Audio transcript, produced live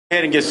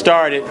Ahead and get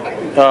started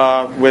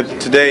with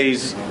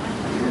today's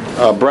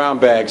brown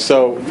bag.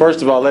 So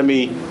first of all,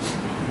 can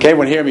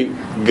everyone hear me?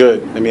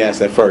 Good. Let me ask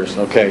that first.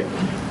 Okay.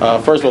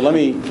 First of all, let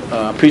me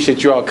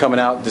appreciate you all coming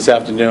out this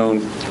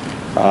afternoon.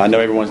 I know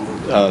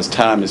everyone's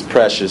time is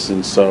precious,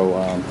 and so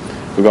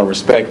we're going to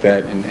respect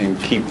that and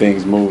keep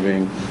things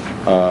moving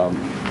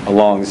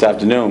along this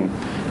afternoon.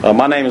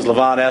 My name is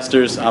Levon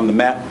Esters. I'm the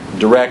MAP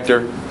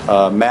director.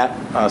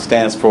 MAP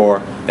stands for,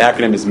 the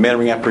acronym is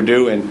Mentoring at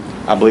Purdue, and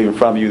I believe in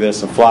front of you there's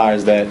some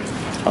flyers that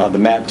the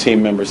MAP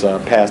team members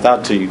passed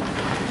out to you.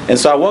 And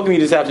so I welcome you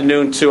this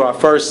afternoon to our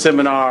first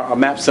seminar, our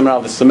MAP seminar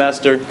of the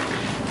semester.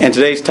 And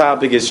today's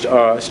topic is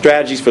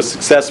strategies for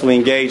successfully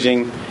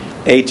engaging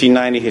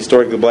 1890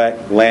 historically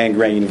black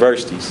land-grant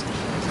universities.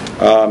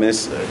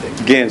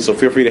 Again, so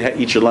feel free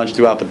to eat your lunch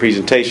throughout the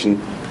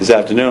presentation this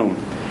afternoon.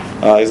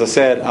 As I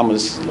said, I'm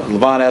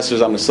Levon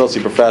Esters. I'm an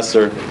associate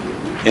professor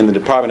in the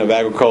Department of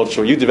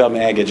Agriculture, Youth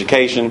Development, Ag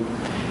Education.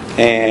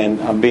 And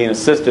I'm being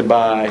assisted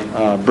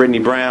by Brittany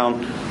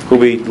Brown, who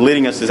will be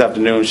leading us this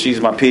afternoon.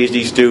 She's my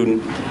PhD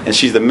student, and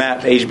she's the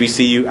MAP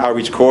HBCU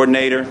Outreach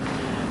Coordinator.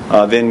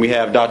 Then we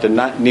have Dr.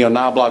 Neil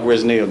Knobloch.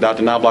 Where's Neil?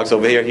 Dr. Knobloch's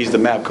over here. He's the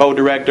MAP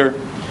Co-Director.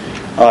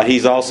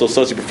 He's also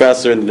Associate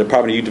Professor in the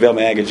Department of Youth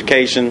Development and Ag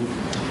Education.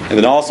 And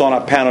then also on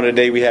our panel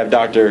today, we have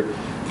Dr.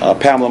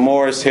 Pamela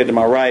Morris, here to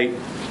my right,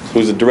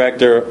 who's the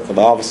Director of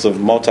the Office of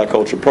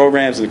Multicultural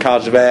Programs in the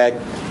College of Ag.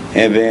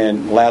 And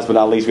then last but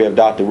not least, we have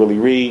Dr. Willie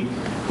Reed,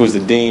 who's the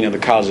Dean of the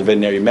College of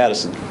Veterinary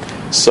Medicine.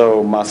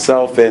 So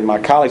myself and my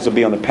colleagues will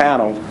be on the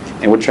panel,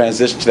 and we'll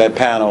transition to that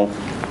panel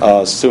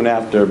soon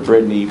after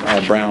Brittany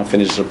Brown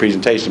finishes her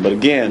presentation. But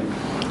again,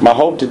 my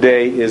hope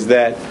today is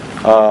that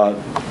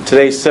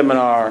today's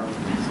seminar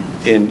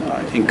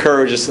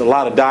encourages a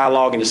lot of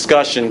dialogue and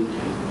discussion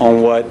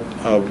on what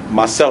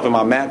myself and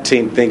my MAP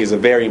team think is a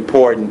very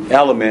important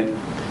element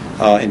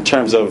in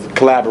terms of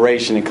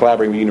collaboration and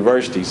collaborating with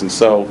universities. And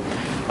so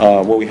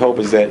what we hope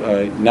is that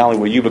not only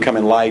will you become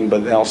enlightened,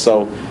 but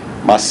also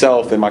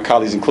myself and my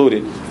colleagues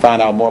included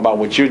find out more about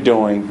what you're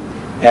doing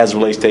as it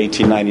relates to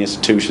 1890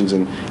 institutions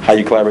and how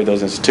you collaborate with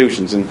those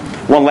institutions. And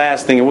one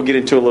last thing, and we'll get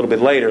into it a little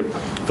bit later.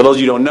 For those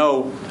of you who don't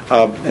know,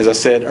 as I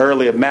said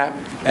earlier, MAP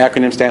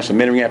acronym stands for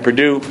Mentoring at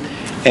Purdue,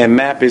 and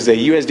MAP is a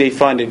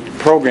USDA-funded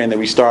program that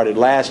we started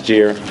last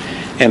year.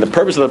 And the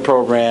purpose of the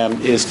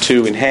program is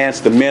to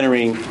enhance the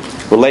mentoring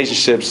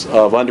relationships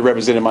of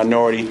underrepresented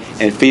minority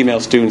and female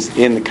students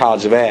in the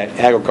College of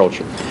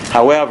Agriculture.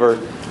 However,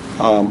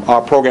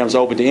 our program is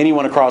open to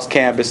anyone across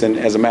campus, and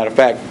as a matter of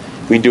fact,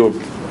 we do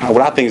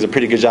what I think is a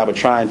pretty good job of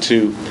trying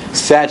to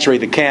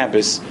saturate the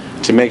campus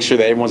to make sure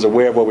that everyone's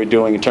aware of what we're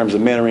doing in terms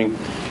of mentoring,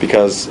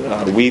 because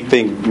we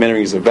think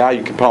mentoring is a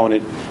value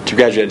component to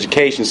graduate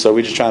education, so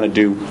we're just trying to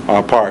do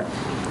our part.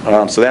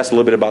 So that's a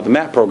little bit about the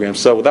MAP program.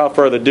 So without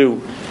further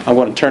ado, I'm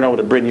going to turn over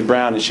to Brittany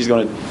Brown, and she's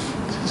going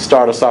to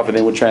start us off, and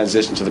then we'll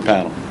transition to the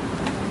panel.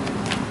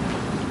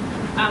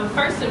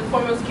 First and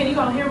foremost, can you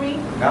all hear me?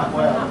 Not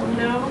well.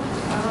 No?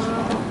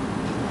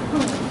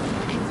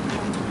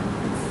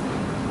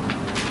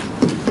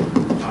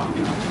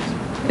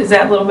 Is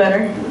that a little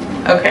better?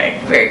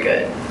 Okay, very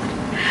good.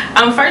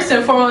 First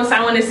and foremost,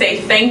 I want to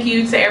say thank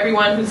you to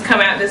everyone who's come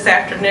out this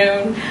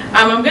afternoon.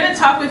 I'm going to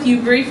talk with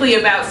you briefly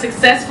about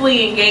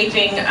successfully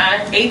engaging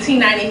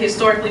 1890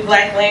 historically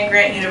black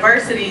land-grant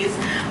universities.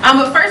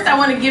 But first, I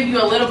want to give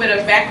you a little bit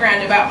of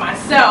background about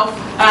myself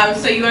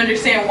so you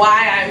understand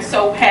why I'm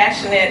so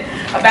passionate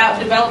about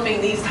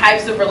developing these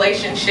types of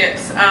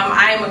relationships.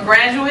 I am a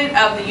graduate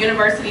of the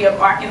University of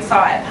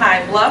Arkansas at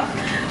Pine Bluff,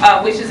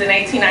 which is an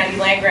 1890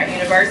 land-grant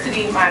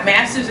university. My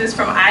master's is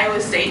from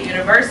Iowa State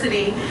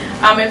University.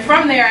 And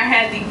from there, I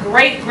had the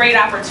great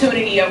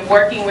opportunity of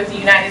working with the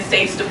United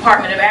States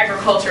Department of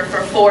Agriculture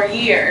for 4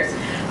 years.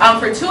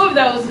 For 2 of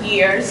those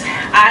years,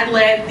 I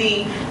led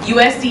the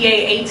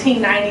USDA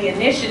 1890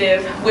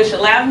 initiative, which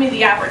allowed me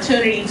the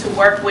opportunity to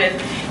work with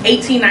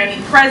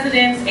 1890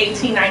 presidents,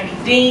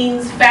 1890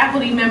 deans,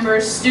 faculty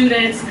members,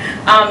 students,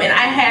 and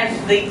I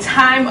had the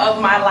time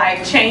of my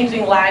life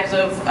changing lives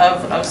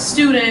of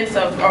students,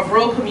 of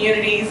rural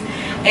communities.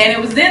 And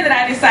it was then that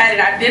I decided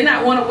I did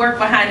not want to work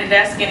behind a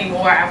desk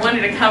anymore. I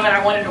wanted to come and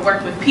I wanted to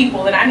work with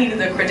people, and I needed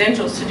the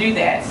credentials to do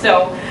that.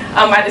 So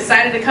I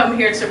decided to come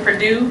here to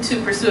Purdue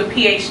to pursue a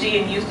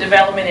PhD in youth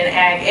development and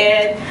ag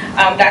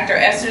ed. Dr.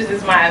 Esters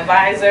is my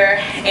advisor,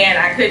 and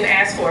I couldn't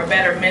ask for a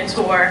better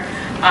mentor.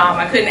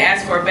 I couldn't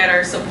ask for a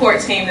better support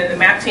team than the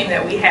MAP team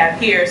that we have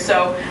here.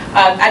 So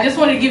I just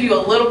wanted to give you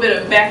a little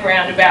bit of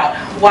background about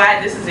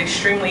why this is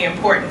extremely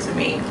important to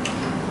me.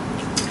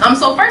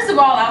 So first of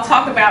all, I'll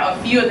talk about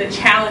a few of the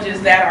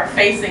challenges that are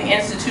facing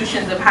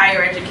institutions of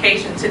higher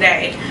education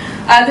today.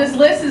 This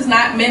list is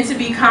not meant to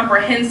be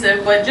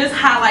comprehensive, but just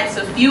highlights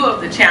a few of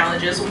the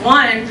challenges,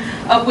 one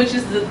of which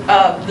is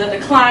the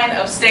decline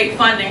of state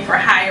funding for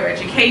higher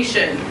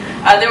education.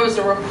 There was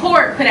a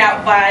report put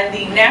out by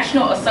the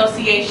National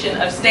Association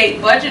of State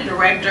Budget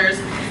Directors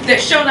that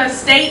showed us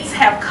states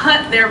have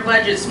cut their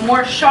budgets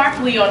more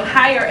sharply on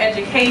higher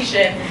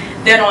education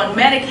than on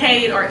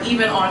Medicaid or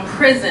even on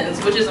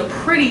prisons, which is a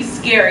pretty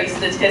scary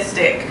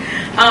statistic.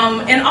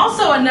 And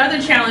also another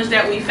challenge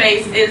that we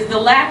face is the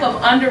lack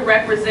of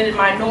underrepresented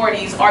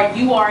minorities, or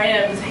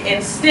URMs,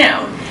 in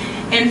STEM.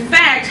 In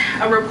fact,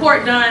 a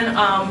report done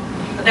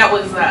that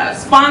was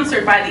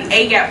sponsored by the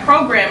AGAP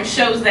program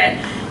shows that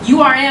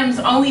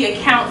URMs only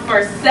account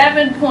for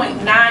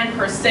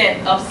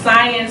 7.9% of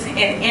science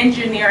and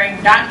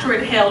engineering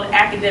doctorate-held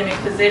academic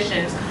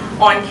positions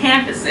on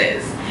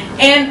campuses.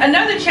 And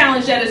another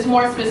challenge that is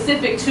more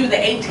specific to the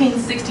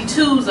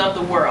 1862s of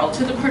the world,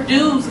 to the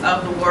Purdues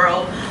of the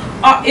world,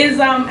 is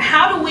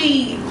how do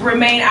we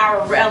maintain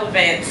our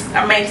relevance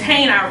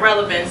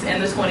in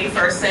the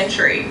 21st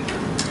century?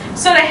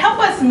 So to help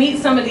us meet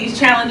some of these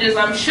challenges,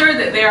 I'm sure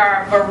that there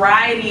are a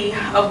variety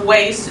of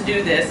ways to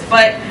do this,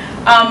 but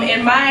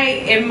in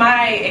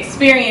my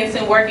experience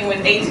in working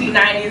with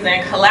 1890s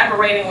and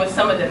collaborating with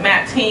some of the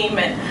MAP team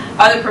and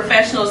other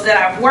professionals that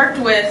I've worked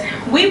with,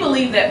 we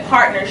believe that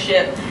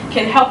partnership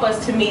can help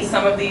us to meet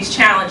some of these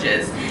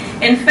challenges.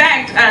 In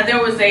fact,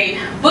 there was a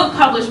book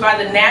published by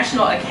the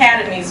National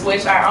Academies,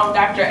 which our own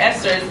Dr.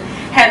 Esters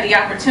had the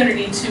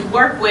opportunity to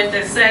work with,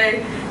 that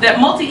said that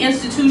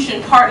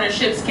multi-institution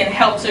partnerships can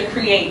help to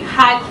create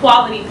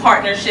high-quality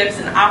partnerships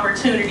and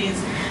opportunities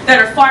that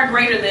are far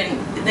greater than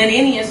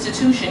any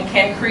institution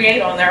can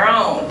create on their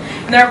own.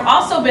 And there have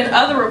also been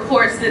other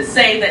reports that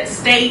say that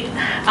state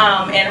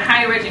and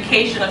higher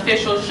education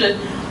officials should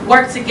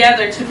work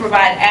together to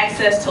provide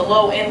access to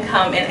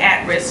low-income and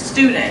at-risk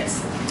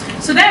students.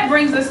 So that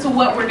brings us to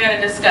what we're going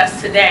to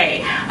discuss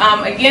today.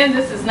 Again,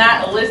 this is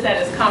not a list that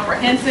is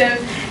comprehensive,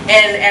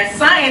 and as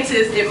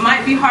scientists, it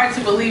might be hard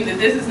to believe that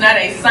this is not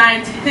a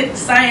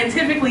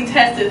scientifically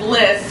tested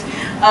list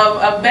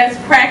of best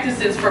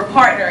practices for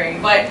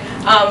partnering. But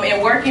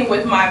in working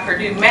with my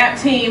Purdue MAP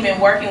team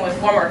and working with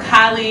former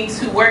colleagues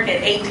who work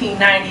at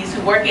 1890s,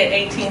 who work at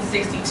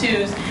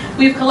 1862s,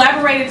 we've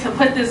collaborated to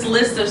put this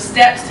list of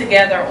steps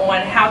together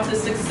on how to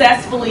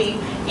successfully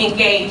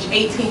engage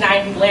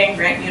 1890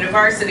 land-grant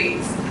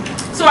universities.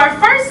 So our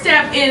first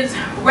step is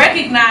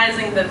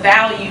recognizing the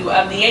value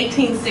of the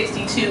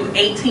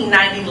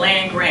 1862-1890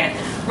 land-grant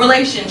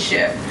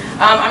relationship.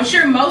 I'm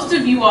sure most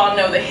of you all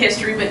know the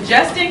history, but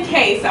just in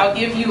case, I'll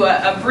give you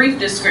a brief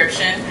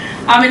description.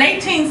 In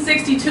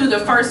 1862,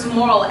 the first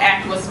Morrill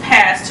Act was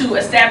passed to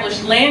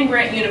establish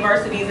land-grant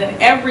universities in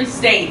every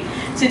state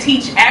to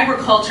teach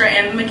agriculture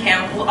and the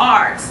mechanical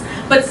arts.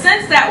 But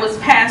since that was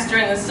passed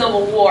during the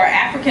Civil War,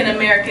 African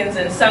Americans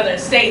in southern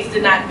states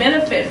did not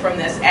benefit from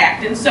this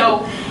act. And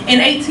so in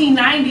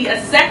 1890, a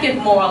second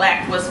Morrill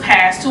Act was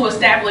passed to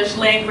establish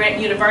land-grant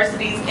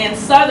universities in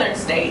southern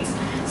states,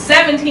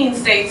 17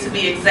 states to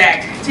be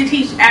exact, to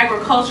teach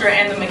agriculture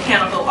and the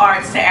mechanical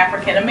arts to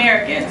African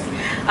Americans.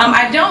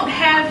 I don't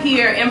have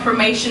here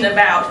information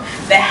about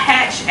the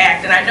Hatch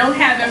Act, and I don't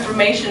have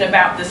information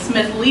about the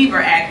Smith-Lever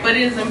Act, but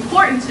it is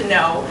important to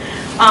know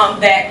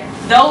that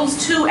those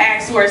two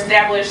acts were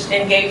established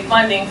and gave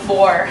funding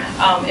for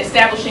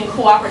establishing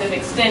cooperative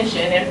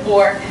extension and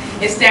for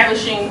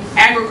establishing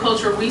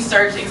agriculture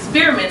research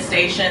experiment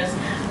stations,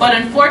 but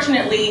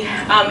unfortunately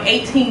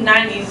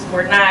 1890s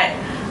were not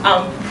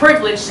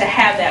privileged to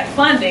have that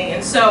funding,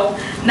 and so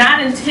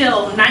not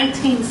until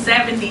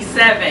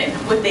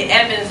 1977 with the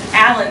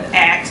Evans-Allen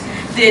Act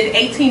did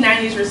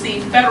 1890s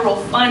receive federal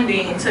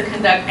funding to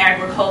conduct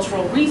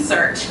agricultural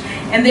research.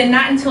 And then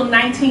not until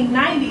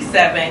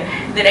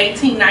 1997 did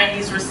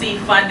 1890s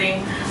receive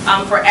funding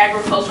for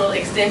agricultural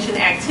extension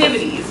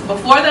activities.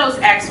 Before those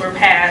acts were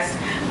passed,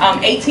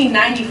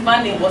 1890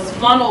 funding was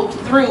funneled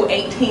through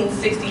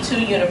 1862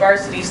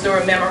 universities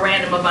through a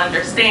memorandum of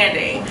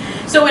understanding.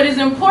 So it is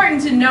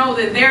important to know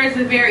that there is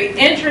a very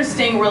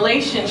interesting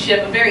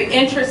relationship, a very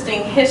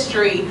interesting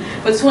history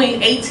between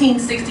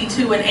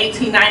 1862 and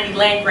 1890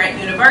 land-grant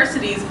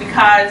universities,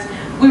 because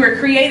we were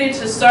created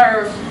to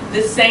serve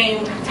the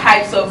same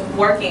types of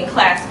working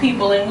class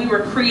people, and we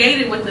were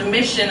created with the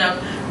mission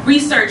of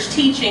research,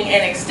 teaching,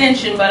 and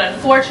extension, but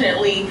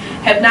unfortunately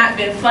have not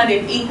been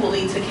funded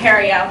equally to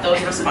carry out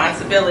those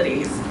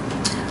responsibilities.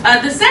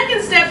 The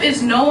second step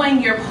is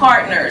knowing your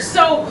partners.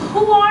 So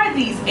who are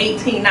these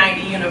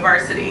 1890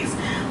 universities?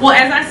 Well,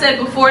 as I said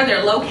before,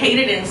 they're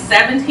located in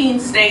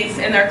 17 states,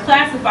 and they're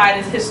classified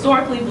as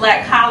historically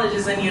black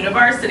colleges and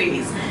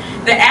universities.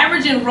 The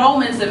average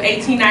enrollments of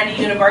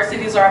 1890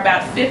 universities are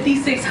about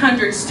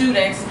 5,600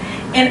 students,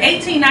 and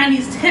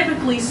 1890s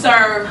typically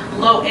serve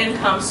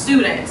low-income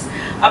students.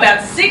 About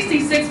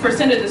 66%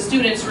 of the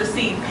students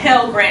receive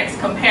Pell Grants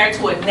compared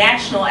to a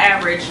national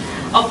average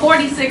of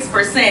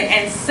 46%,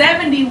 and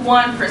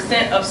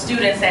 71% of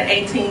students at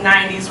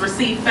 1890s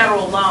receive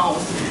federal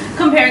loans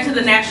compared to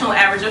the national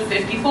average of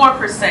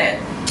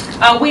 54%.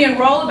 We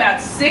enroll about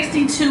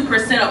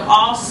 62% of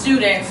all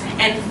students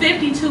and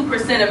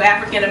 52% of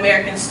African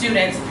American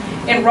students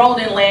enrolled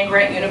in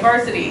land-grant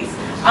universities.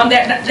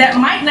 That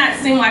might not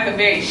seem like a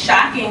very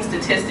shocking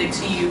statistic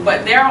to you,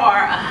 but there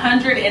are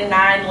 109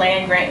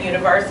 land-grant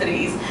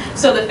universities.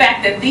 So the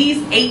fact that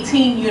these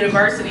 18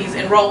 universities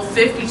enroll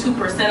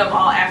 52% of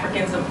all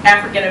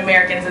African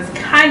Americans is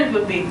kind of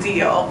a big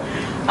deal.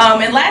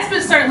 And last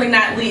but certainly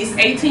not least,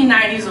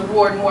 1890s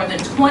award more than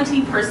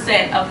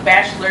 20% of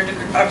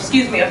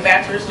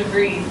bachelor's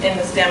degrees in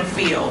the STEM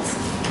fields.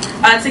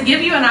 To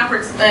give you an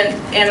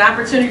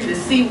opportunity to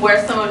see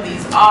where some of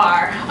these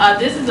are,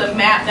 this is a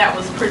map that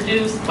was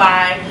produced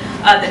by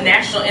the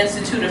National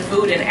Institute of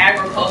Food and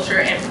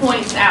Agriculture and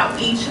points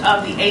out each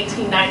of the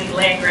 1890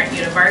 land-grant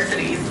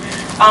universities.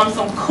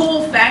 Some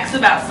cool facts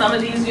about some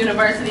of these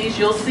universities: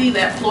 you'll see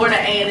that Florida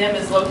A&M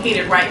is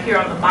located right here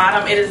on the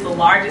bottom. It is the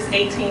largest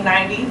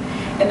 1890,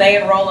 and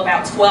they enroll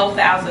about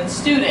 12,000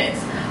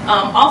 students.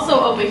 Also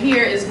over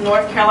here is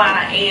North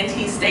Carolina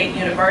A&T State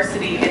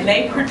University, and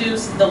they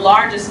produce the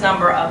largest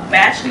number of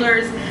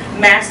bachelor's,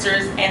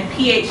 master's, and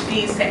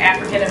PhDs to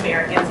African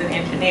Americans in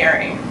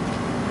engineering.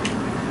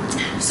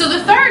 So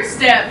the third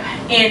step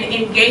in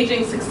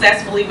engaging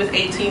successfully with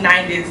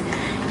 1890s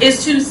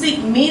is to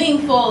seek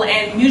meaningful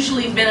and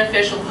mutually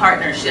beneficial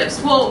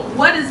partnerships. Well,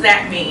 what does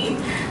that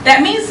mean?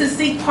 That means to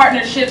seek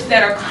partnerships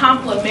that are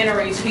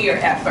complementary to your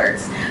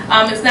efforts.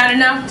 It's not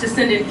enough to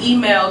send an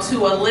email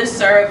to a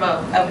listserv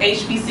of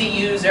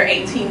HBCUs or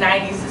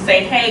 1890s to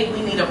say, hey,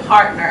 we need a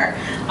partner.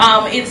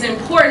 It's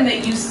important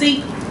that you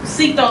seek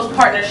those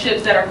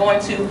partnerships that are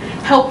going to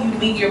help you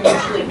meet your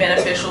mutually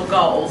beneficial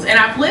goals. And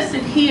I've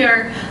listed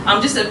here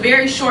just a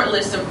very short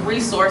list of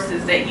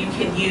resources that you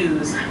can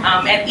use.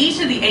 At each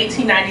of the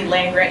 1890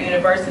 land-grant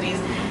universities,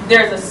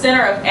 there's a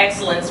center of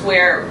excellence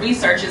where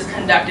research is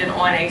conducted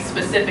on a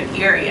specific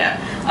area.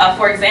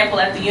 For example,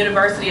 at the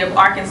University of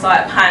Arkansas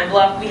at Pine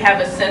Bluff, we have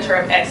a center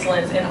of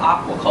excellence in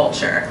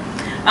aquaculture.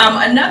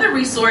 Another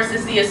resource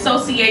is the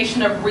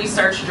Association of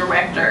Research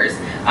Directors.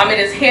 It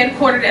is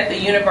headquartered at the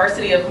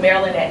University of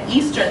Maryland at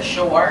Eastern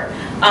Shore,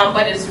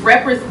 but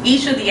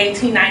each of the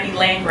 1890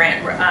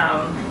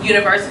 land-grant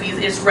universities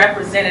is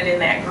represented in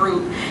that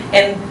group.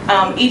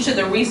 And each of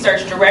the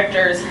research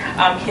directors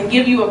can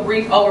give you a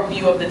brief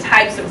overview of the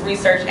types of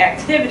research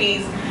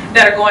activities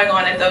that are going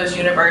on at those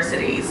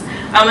universities.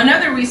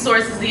 Another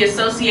resource is the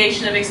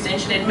Association of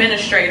Extension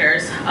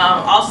Administrators,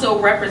 also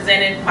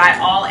represented by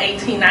all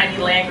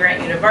 1890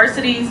 land-grant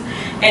universities.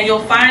 And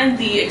you'll find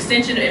the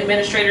extension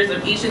administrators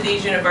of each of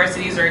these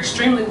universities are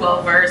extremely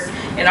well versed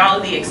in all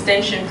of the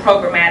extension,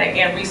 programmatic,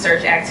 and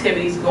research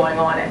activities going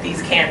on at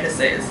these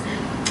campuses.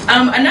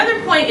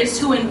 Another point is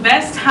to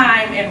invest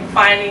time in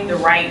finding the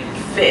right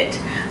fit.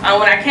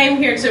 When I came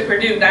here to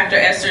Purdue, Dr.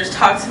 Esters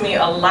talked to me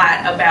a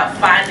lot about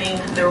finding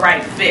the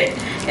right fit.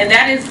 And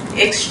that is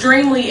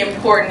extremely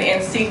important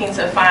in seeking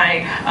to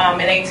find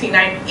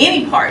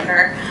any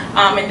partner,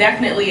 and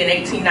definitely an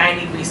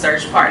 1890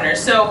 research partner.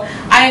 So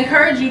I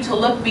encourage you to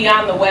look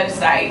beyond the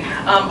website.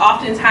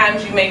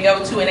 Oftentimes you may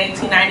go to an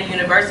 1890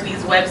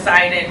 university's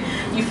website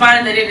and you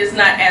find that it is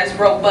not as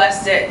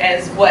robust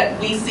as what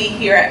we see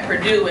here at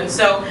Purdue. And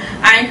so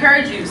I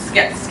encourage you to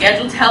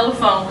schedule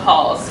telephone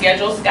calls,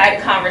 schedule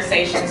Skype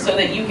conversations so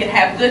that you can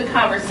have good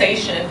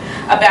conversation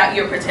about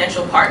your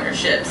potential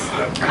partnerships.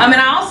 And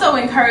I also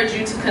encourage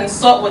you to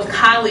consult with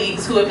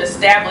colleagues who have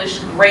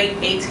established great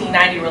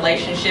 1890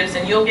 relationships,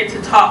 and you'll get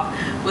to talk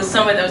with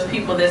some of those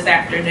people this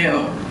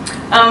afternoon.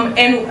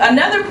 And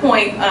another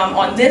point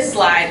on this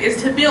slide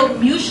is to build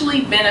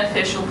mutually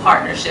beneficial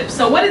partnerships.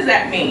 So what does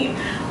that mean?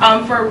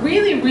 For a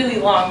really, really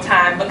long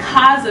time,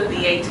 because of the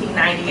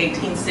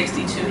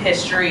 1890-1862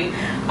 history,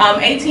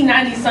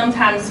 1890s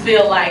sometimes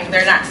feel like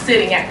they're not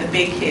sitting at the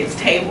big kids'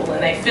 table,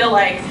 and they feel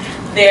like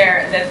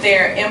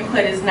their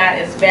input is not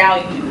as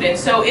valued. And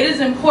so it is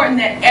important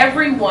that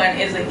everyone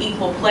is an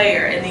equal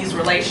player in these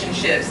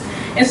relationships.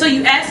 And so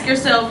you ask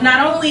yourself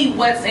not only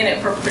what's in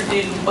it for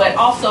Purdue, but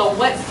also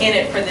what's in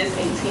it for this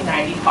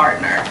 1890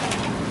 partner.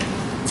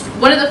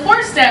 One of the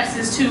 4 steps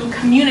is to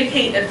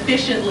communicate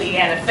efficiently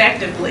and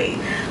effectively.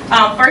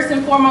 First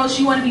and foremost,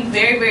 you want to be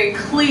very, very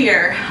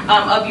clear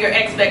of your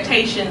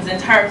expectations in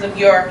terms of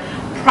your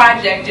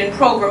project and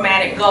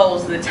programmatic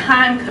goals, the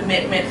time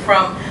commitment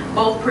from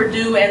both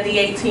Purdue and the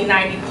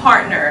 1890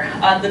 partner,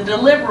 the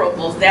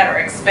deliverables that are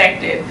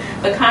expected,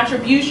 the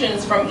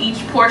contributions from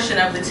each portion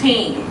of the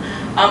team.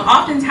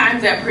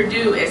 Oftentimes at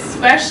Purdue,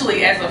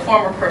 especially as a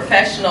former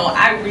professional,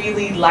 I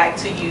really like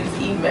to use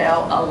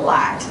email a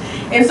lot.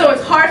 And so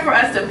it's hard for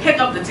us to pick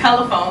up the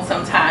telephone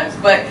sometimes,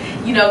 but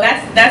you know,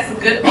 that's a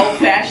good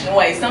old-fashioned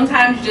way.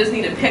 Sometimes you just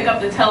need to pick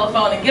up the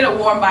telephone and get a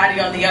warm body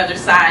on the other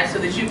side so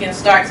that you can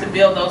start to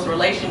build those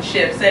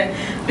relationships and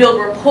build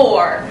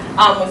rapport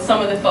with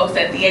some of the folks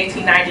at the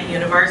 1890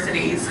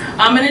 universities.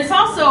 And it's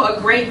also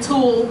a great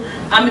tool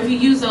if you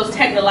use those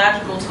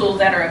technological tools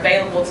that are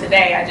available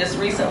today. I just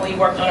recently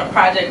worked on a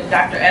project with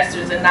Dr.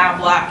 Esters and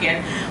Knobloch,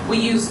 and we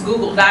used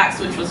Google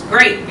Docs, which was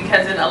great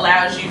because it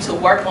allows you to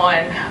work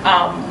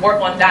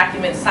on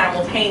documents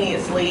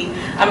simultaneously.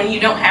 I mean, you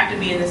don't have to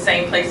be in the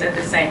same place at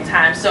the same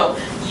time. So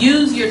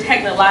use your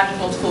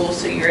technological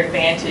tools to your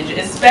advantage,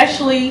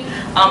 especially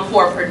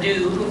for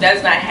Purdue, who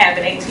does not have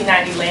an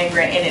 1890 land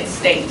grant in its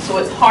state. So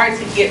it's hard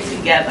to get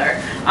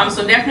together.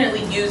 So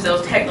definitely use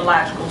those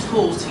technological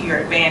tools to your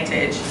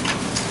advantage.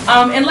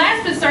 And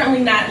last but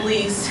certainly not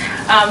least,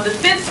 the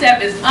fifth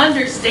step is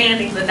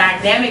understanding the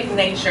dynamic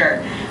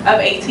nature of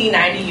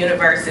 1890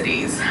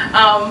 universities.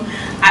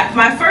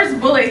 My first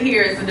bullet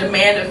here is the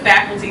demand of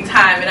faculty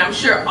time, and I'm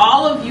sure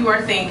all of you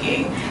are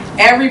thinking,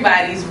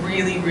 everybody's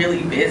really,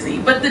 really busy.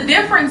 But the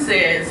difference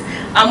is,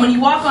 when you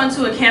walk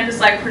onto a campus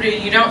like Purdue,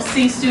 you don't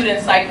see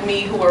students like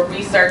me who are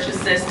research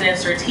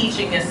assistants or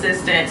teaching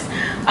assistants.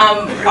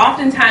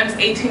 Oftentimes,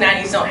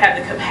 1890s don't have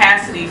the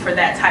capacity for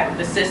that type of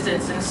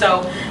assistance. And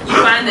so you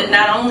find that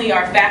not only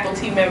are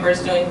faculty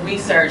members doing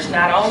research,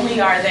 not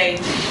only are they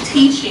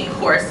teaching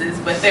courses,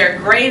 but they're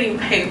grading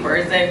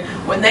papers. And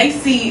when they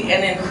see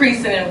an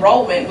increase in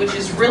enrollment, which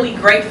is really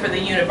great for the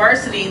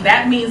university,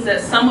 that means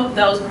that some of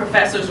those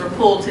professors are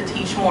pulled to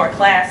teach more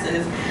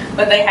classes,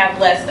 but they have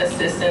less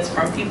assistance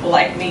from people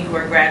like me who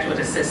are graduate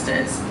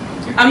assistants.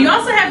 You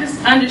also have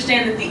to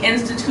understand that the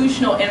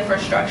institutional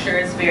infrastructure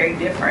is very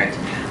different.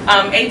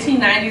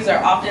 1890s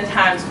are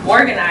oftentimes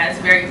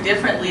organized very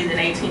differently than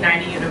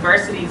 1890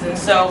 universities, and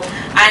so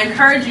I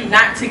encourage you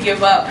not to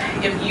give up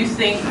if you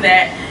think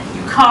that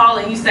you call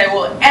and you say,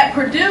 well, at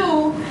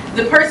Purdue,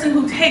 the person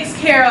who takes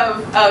care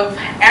of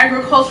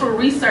agricultural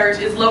research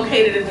is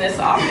located in this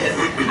office.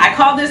 I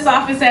call this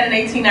office at an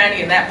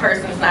 1890 and that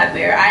person's not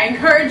there. I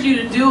encourage you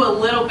to do a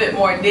little bit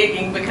more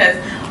digging, because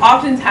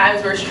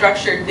oftentimes we're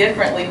structured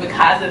differently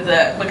because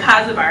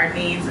of our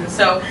needs. And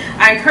so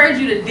I encourage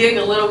you to dig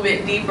a little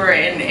bit deeper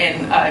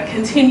and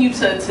continue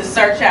to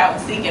search out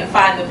and seek and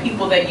find the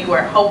people that you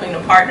are hoping to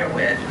partner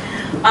with.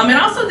 And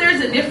also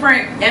there's a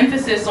different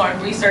emphasis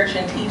on research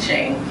and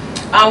teaching.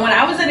 When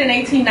I was at an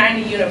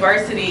 1890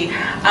 university,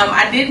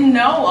 I didn't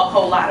know a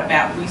whole lot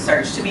about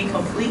research, to be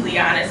completely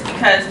honest,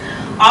 because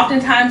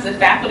oftentimes the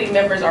faculty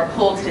members are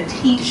pulled to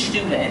teach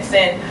students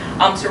and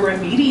to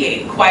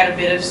remediate quite a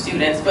bit of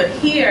students. But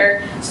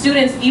here,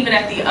 students even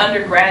at the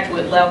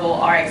undergraduate level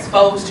are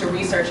exposed to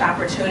research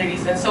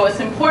opportunities. And so it's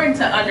important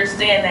to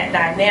understand that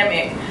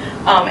dynamic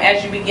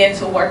as you begin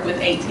to work with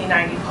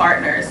 1890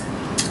 partners.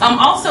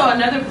 Also,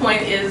 another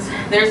point is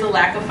there's a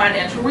lack of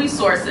financial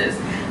resources.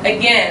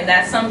 Again,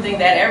 that's something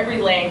that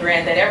every land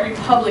grant, that every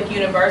public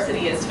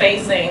university is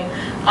facing.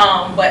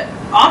 But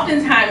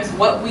oftentimes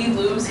what we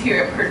lose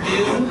here at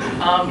Purdue,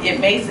 it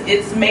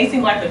may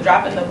seem like a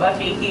drop in the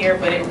bucket here,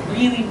 but it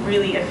really,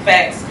 really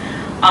affects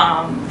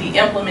the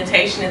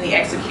implementation and the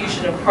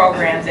execution of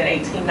programs at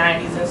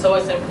 1890s. And so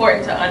it's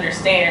important to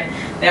understand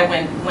that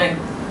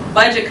when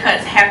budget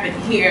cuts happen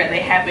here,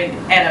 they happen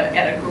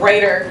at a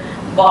greater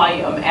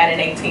volume at an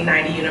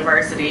 1890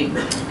 university.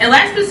 And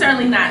last but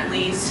certainly not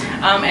least,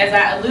 as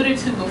I alluded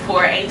to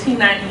before,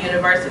 1890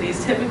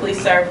 universities typically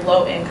serve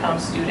low-income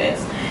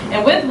students.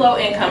 And with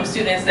low-income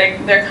students,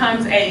 there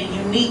comes a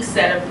unique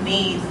set of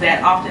needs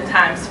that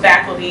oftentimes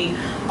faculty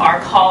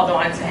are called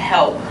on to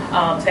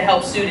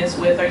help students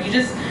with, or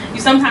you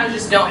sometimes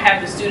just don't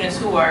have the students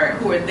who are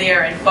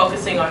there and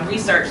focusing on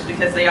research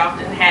because they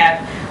often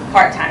have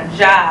part-time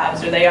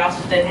jobs, or they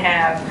often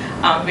have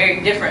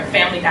very different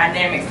family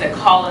dynamics that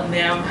call on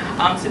them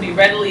to be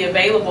readily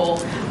available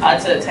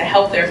to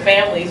help their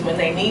families when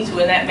they need to,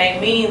 and that may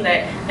mean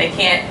that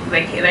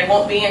they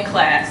won't be in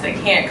class, they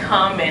can't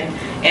come and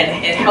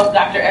help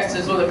Dr.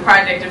 Estes with a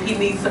project if he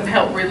needs some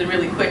help really,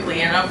 really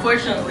quickly. And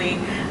unfortunately,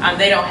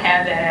 they don't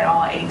have that at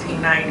all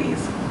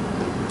 1890s.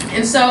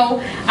 And so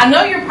I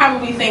know you're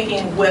probably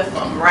thinking with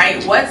them,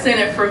 right? What's in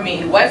it for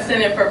me? What's in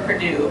it for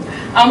Purdue?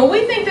 Well,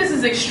 we think this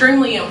is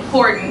extremely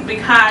important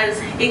because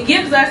it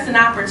gives us an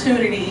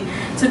opportunity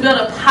to build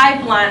a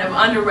pipeline of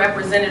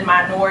underrepresented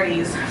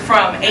minorities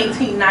from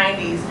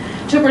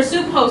 1890s to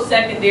pursue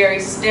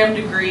post-secondary STEM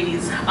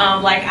degrees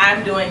like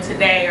I'm doing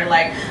today, or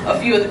like a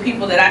few of the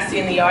people that I see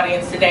in the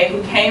audience today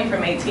who came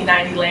from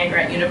 1890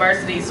 land-grant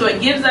universities. So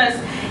it gives us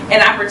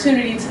an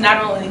opportunity to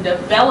not only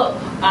develop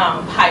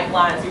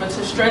pipelines, but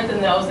to strengthen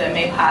those that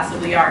may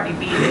possibly already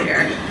be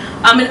there.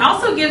 It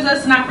also gives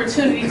us an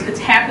opportunity to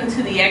tap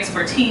into the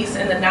expertise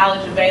and the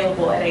knowledge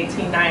available at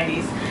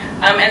 1890s.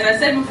 As I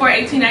said before,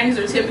 1890s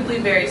are typically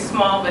very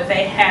small, but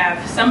they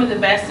have some of the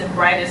best and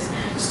brightest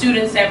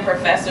students and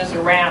professors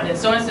around. And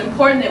so it's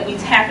important that we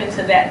tap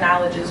into that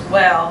knowledge as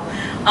well.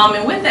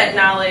 And with that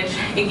knowledge,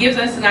 it gives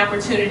us an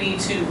opportunity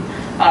to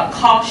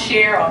cost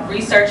share on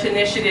research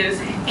initiatives,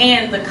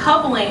 and the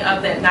coupling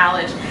of that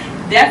knowledge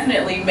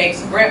definitely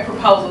makes grant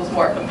proposals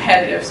more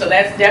competitive. So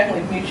that's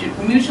definitely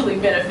mutually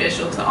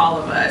beneficial to all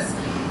of us.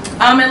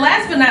 And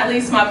last but not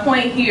least, my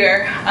point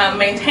here,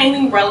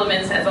 maintaining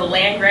relevance as a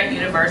land-grant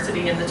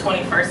university in the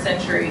 21st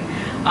century.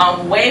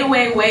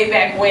 Way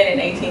back when in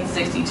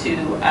 1862,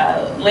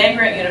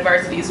 land-grant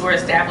universities were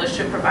established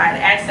to provide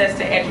access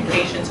to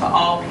education to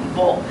all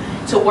people,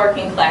 to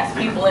working-class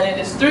people, and it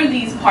is through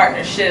these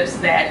partnerships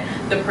that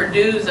the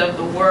Purdues of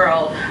the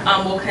world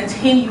will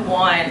continue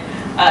on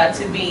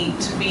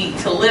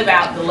to live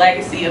out the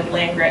legacy of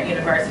land-grant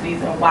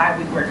universities and why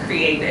we were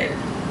created.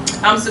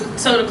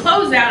 So to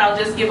close out, I'll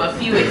just give a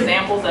few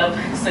examples of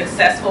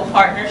successful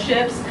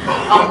partnerships.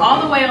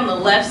 All the way on the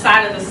left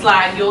side of the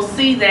slide, you'll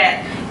see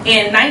that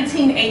in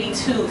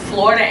 1982,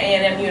 Florida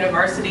A&M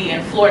University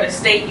and Florida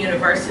State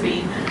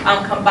University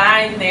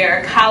combined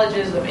their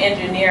colleges of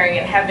engineering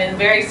and have been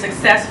very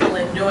successful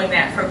in doing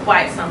that for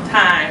quite some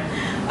time.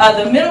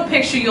 The middle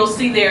picture you'll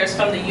see there is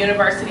from the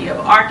University of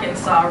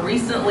Arkansas.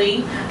 Recently,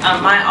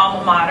 my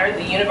alma mater,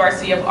 the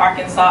University of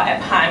Arkansas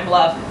at Pine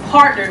Bluff,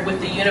 partnered with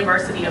the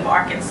University of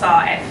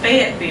Arkansas at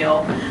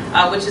Fayetteville,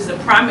 which is a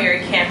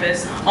primary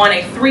campus, on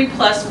a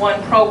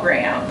 3+1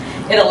 program.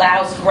 It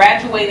allows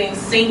graduating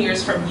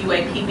seniors from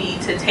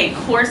UAPB to take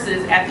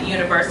courses at the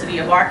University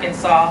of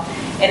Arkansas,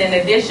 and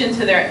in addition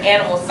to their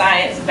animal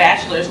science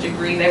bachelor's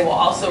degree, they will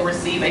also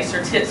receive a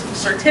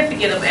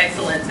certificate of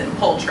excellence in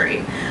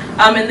poultry.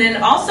 And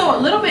then also a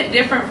little bit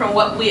different from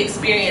what we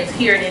experience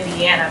here in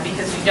Indiana,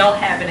 because we don't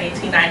have an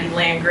 1890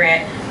 land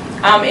grant.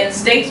 In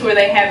states where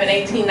they have an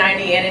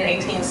 1890 and an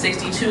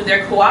 1862,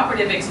 their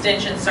cooperative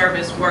extension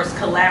service works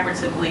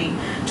collaboratively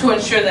to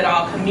ensure that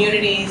all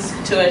communities,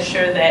 to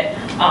ensure that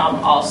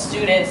all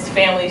students,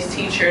 families,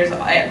 teachers,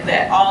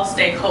 that all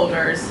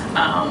stakeholders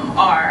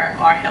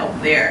are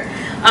helped there.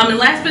 And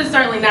last but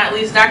certainly not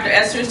least, Dr.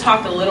 Esters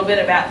talked a little bit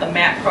about the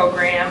MAP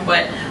program,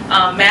 but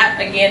MAP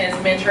again is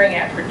mentoring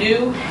at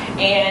Purdue,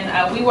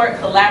 and we work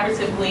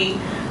collaboratively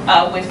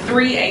with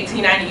 3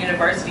 1890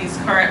 universities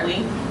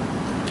currently.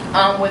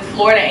 With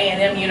Florida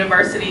A&M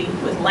University,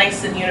 with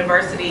Langston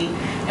University,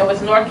 and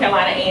with North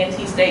Carolina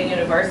A&T State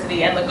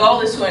University. And the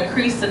goal is to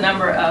increase the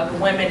number of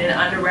women and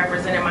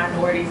underrepresented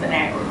minorities in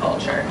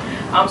agriculture.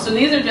 So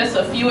these are just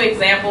a few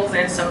examples,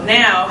 and so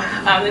now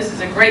this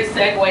is a great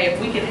segue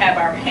if we could have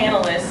our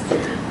panelists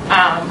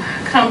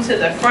come to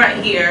the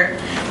front here,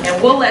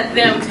 and we'll let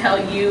them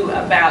tell you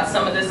about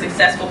some of the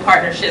successful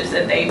partnerships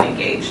that they've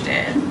engaged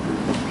in.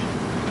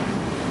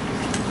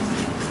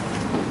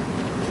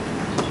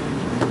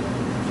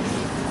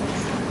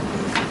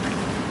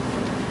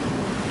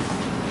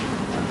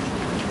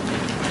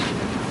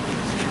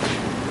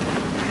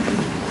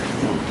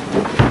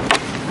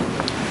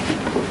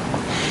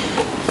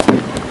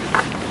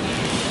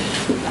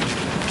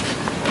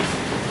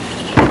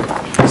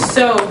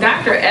 So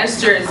Dr.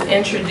 Esters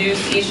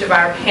introduced each of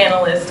our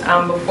panelists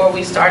before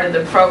we started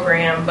the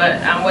program,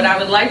 but what I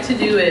would like to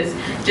do is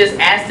just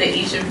ask that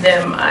each of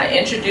them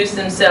introduce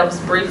themselves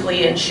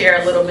briefly and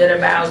share a little bit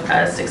about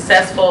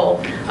successful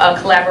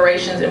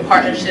collaborations and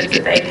partnerships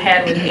that they've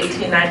had with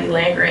 1890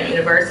 land-grant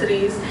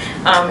universities.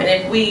 And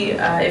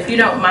if you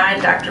don't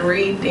mind, Dr.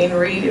 Reed, Dean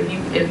Reed, if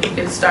you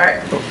could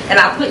start, and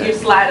I'll put your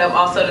slide up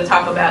also to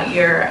talk about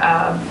your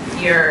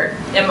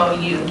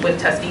MOU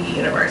with Tuskegee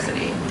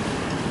University.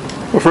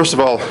 Well, first of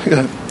all,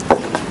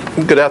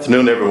 good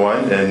afternoon,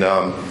 everyone, and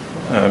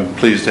I'm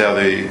pleased to have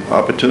the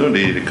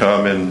opportunity to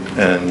come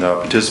and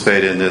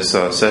participate in this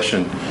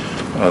session,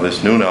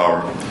 this noon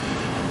hour.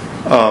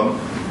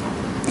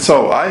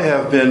 So I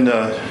have been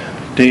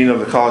Dean of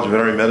the College of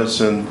Veterinary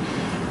Medicine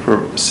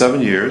for 7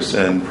 years,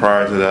 and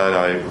prior to that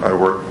I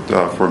worked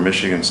for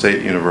Michigan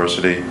State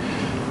University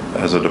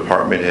as a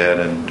department head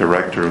and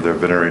director of their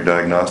veterinary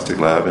diagnostic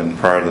lab, and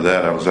prior to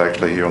that I was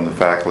actually here on the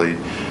faculty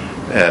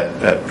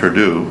at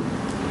Purdue.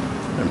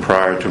 And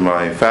prior to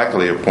my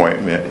faculty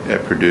appointment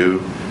at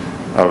Purdue,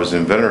 I was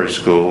in veterinary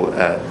school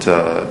at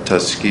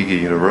Tuskegee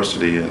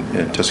University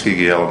in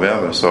Tuskegee,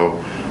 Alabama. So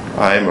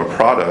I am a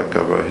product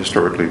of a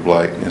historically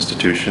black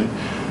institution.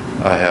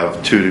 I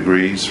have 2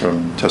 degrees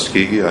from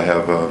Tuskegee. I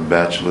have a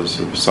Bachelor's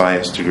of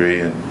Science degree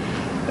in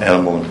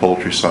Animal and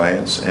Poultry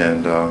Science,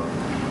 and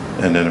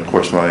then of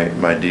course my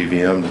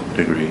DVM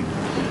degree.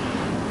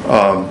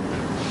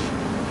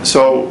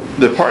 So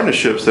the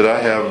partnerships that I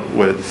have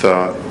with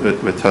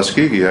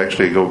Tuskegee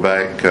actually go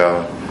back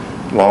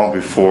long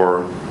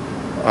before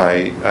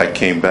I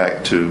came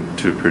back to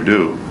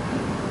Purdue.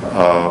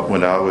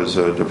 When I was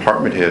a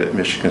department head at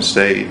Michigan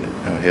State,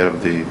 head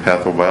of the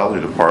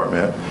pathobiology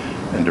department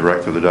and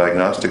director of the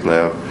diagnostic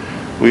lab,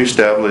 we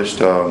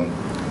established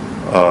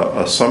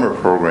a summer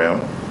program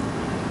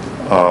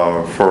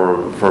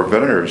for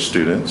veterinary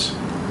students.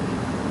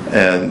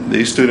 And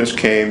these students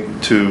came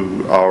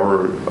to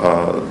our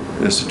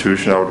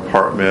institution, our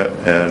department,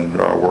 and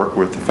worked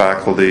with the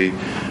faculty.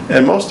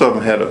 And most of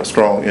them had a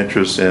strong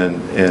interest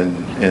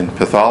in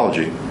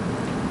pathology.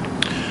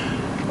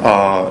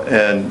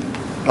 And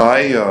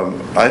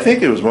I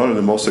think it was one of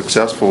the most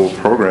successful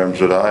programs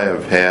that I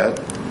have had,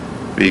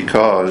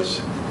 because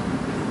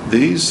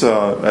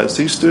as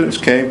these students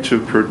came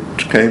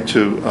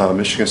to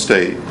Michigan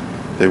State,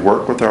 they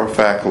worked with our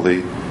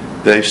faculty.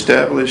 They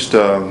established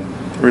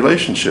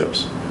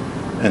relationships,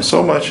 and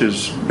so much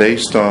is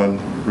based on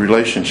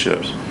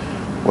relationships.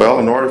 Well,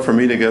 in order for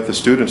me to get the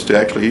students to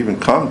actually even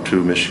come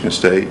to Michigan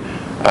State,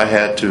 I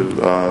had to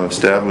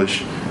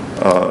establish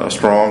a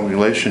strong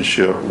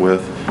relationship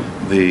with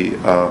the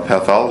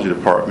pathology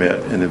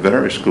department in the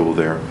veterinary school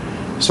there.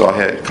 So I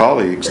had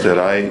colleagues that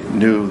I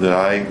knew that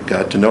I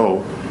got to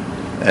know,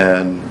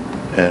 and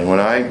when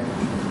I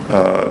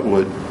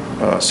would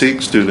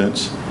seek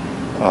students,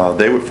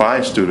 they would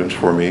find students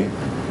for me,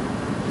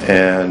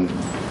 and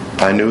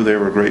I knew they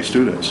were great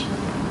students.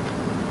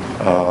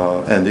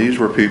 And these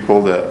were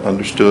people that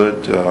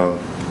understood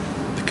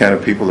the kind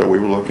of people that we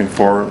were looking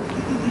for.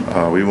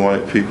 We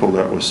wanted people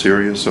that were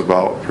serious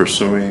about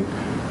pursuing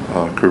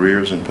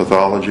careers in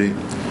pathology.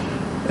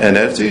 And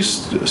as these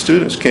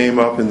students came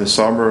up in the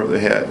summer,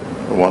 they had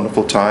a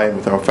wonderful time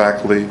with our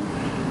faculty.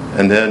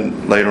 And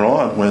then later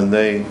on, when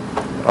they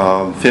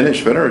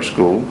finished veterinary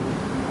school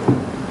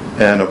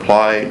and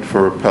applied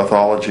for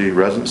pathology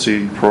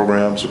residency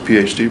programs or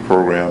PhD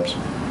programs,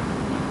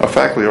 our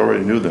faculty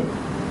already knew them.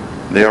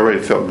 They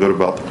already felt good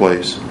about the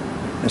place.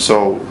 And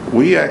so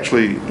we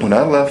actually, when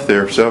I left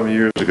there 7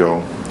 years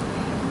ago,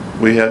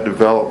 we had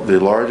developed the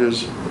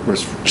largest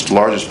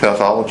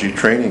pathology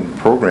training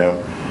program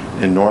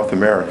in North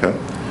America.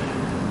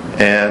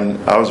 And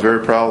I was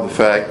very proud of the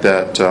fact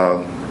that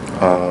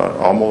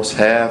almost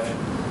half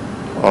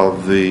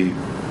of the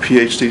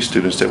PhD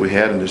students that we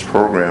had in this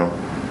program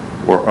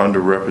were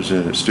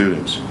underrepresented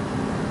students.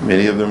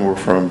 Many of them were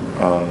from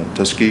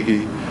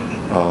Tuskegee,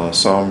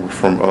 some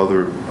from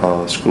other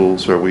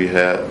schools where we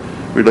had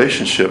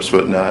relationships,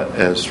 but not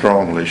as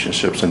strong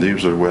relationships. And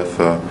these are with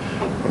a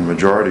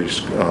majority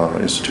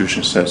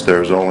institutions, since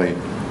there's only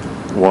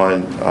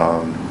one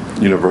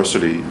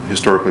university,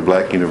 historically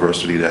black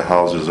university, that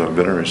houses a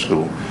veterinary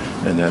school,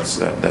 and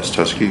that's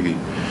Tuskegee.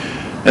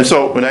 And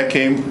so when I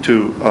came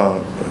to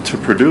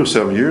Purdue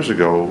 7 years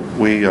ago,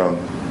 we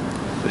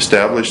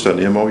established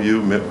an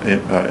MOU,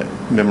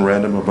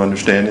 Memorandum of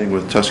Understanding,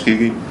 with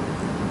Tuskegee.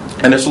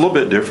 And it's a little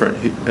bit different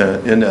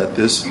in that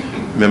this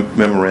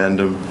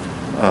memorandum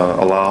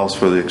allows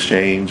for the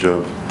exchange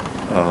of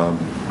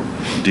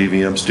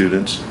DVM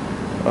students.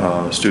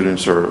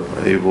 Students are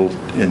able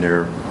in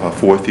their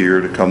fourth year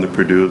to come to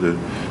Purdue to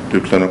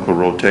do clinical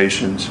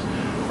rotations.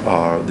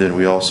 Then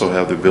we also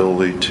have the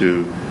ability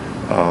to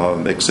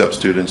accept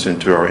students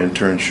into our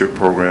internship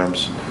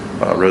programs,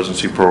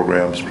 residency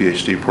programs,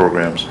 PhD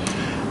programs.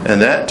 And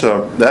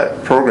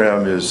that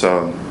program is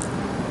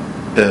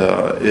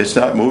it's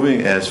not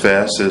moving as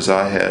fast as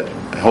I had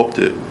hoped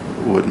it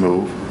would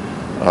move.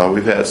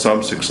 We've had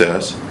some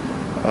success,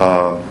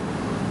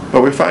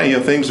 but we're finding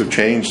things have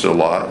changed a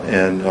lot,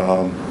 and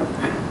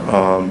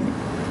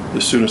the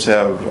students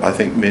have, I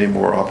think, many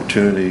more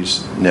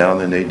opportunities now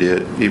than they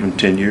did even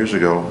 10 years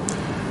ago.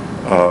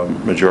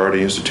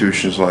 Majority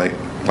institutions like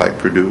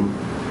Purdue,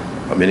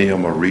 many of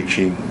them are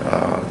reaching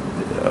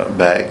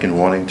back and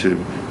wanting to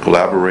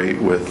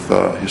collaborate with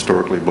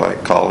historically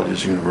black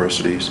colleges,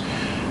 universities.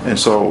 And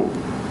so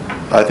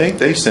I think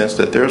they sense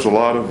that there's a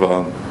lot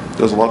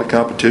of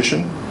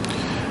competition,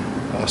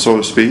 so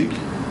to speak,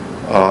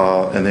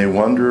 and they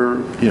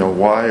wonder,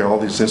 why all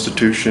these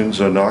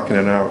institutions are knocking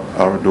at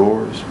our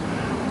doors.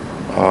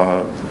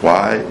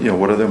 Why?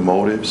 What are their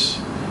motives?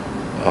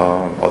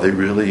 Are they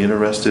really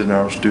interested in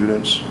our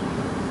students?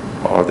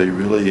 Are they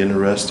really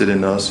interested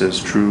in us as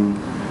true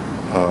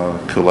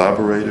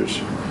collaborators?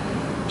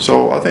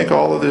 So I think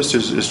all of this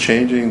is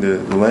changing the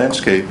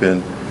landscape.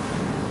 And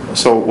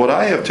so what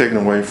I have taken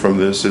away from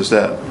this is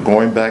that,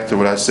 going back to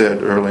what I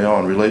said early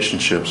on,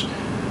 relationships,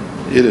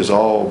 it is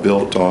all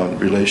built on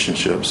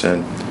relationships.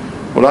 And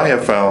what I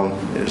have found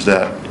is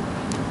that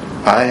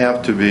I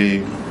have to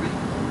be,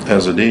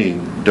 as a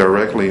dean,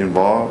 directly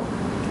involved,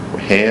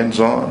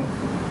 hands-on.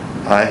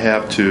 I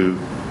have to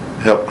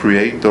help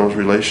create those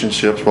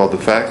relationships while the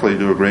faculty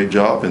do a great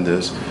job in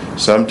this.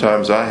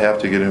 Sometimes I have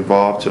to get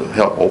involved to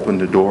help open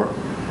the door,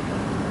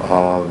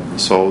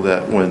 so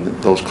that when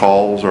those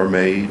calls are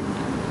made,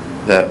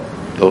 that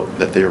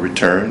they are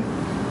returned,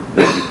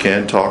 that you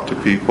can talk to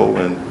people.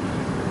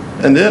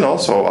 And then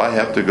also I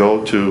have to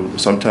go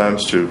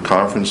sometimes to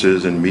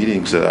conferences and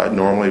meetings that I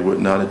normally would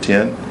not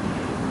attend,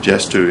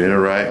 just to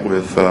interact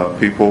with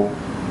people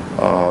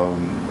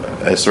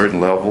at certain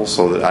levels,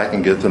 so that I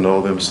can get to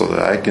know them, so that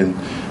I can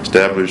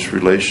establish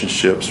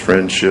relationships,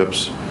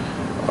 friendships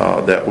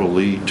that will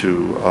lead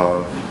to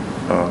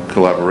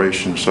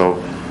collaboration. So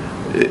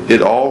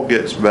it all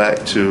gets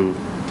back to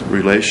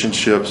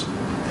relationships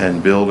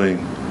and building,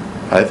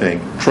 I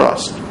think,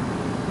 trust.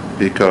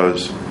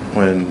 Because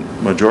when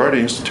majority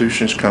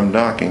institutions come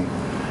knocking,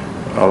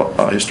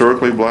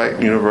 historically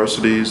black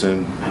universities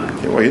and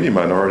any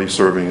minority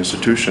serving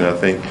institution, I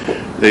think,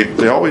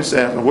 they always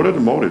ask, what are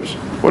the motives?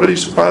 Why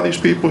are these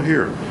people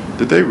here?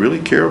 Did they really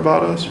care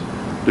about us?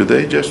 Do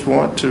they just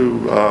want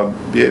to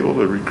be able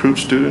to recruit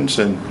students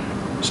and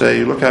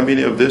say, look how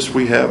many of this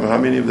we have and how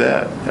many of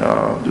that?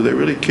 Do they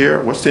really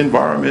care? What's the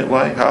environment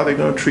like? How are they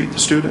going to treat the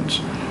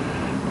students?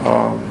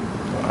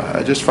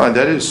 I just find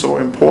that is so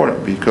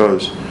important,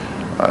 because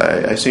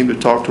I seem to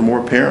talk to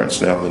more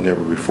parents now than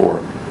ever before.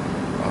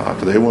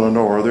 Do they want to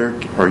know,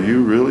 are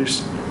you really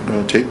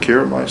going to take care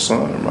of my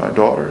son or my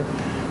daughter?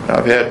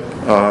 I've had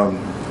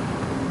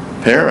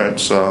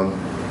parents,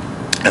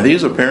 and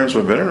these are parents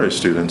of veterinary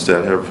students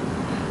that have,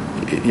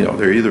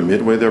 they're either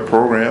midway their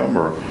program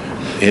or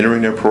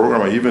entering their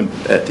program or even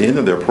at the end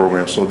of their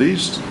program. So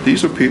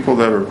these are people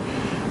that are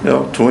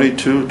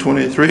 22,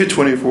 23,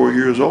 24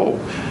 years old,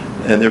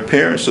 and their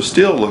parents are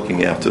still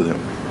looking after them,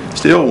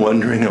 still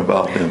wondering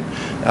about them.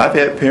 I've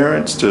had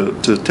parents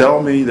to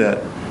tell me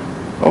that,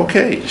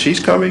 okay, she's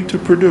coming to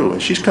Purdue,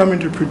 and she's coming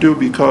to Purdue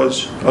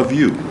because of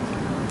you.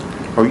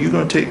 Are you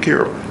going to take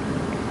care of her?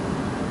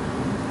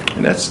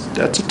 And that's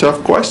a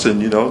tough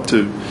question,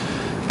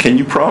 can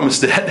you promise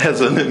that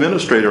as an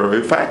administrator or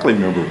a faculty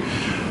member?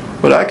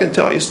 But I can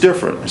tell you it's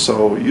different.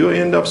 So you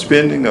end up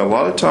spending a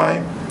lot of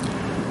time,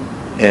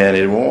 and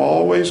it won't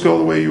always go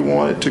the way you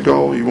want it to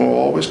go. You won't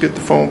always get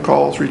the phone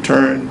calls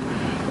returned.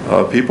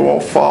 People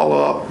won't follow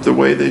up the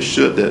way they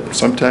should that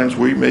sometimes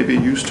we may be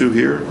used to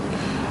here.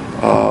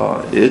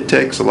 It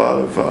takes a lot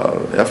of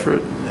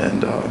effort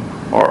and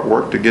hard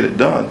work to get it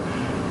done.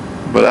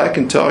 But I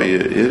can tell you,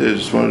 it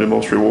is one of the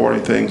most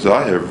rewarding things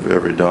I have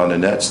ever done,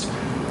 and that's,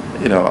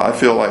 I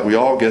feel like we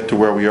all get to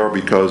where we are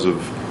because of,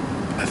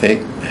 I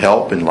think,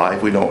 help in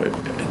life. We don't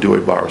do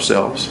it by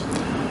ourselves,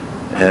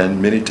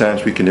 and many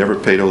times we can never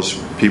pay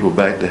those people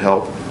back that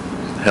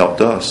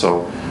helped us.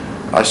 So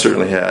I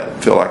certainly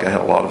feel like I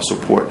had a lot of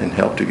support and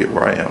help to get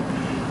where I am,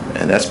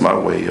 and that's my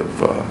way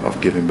of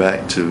giving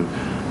back to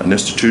an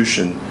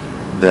institution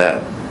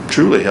that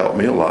truly helped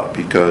me a lot.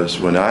 Because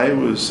when I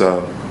was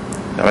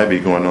I might be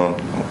going on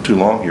too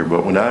long here,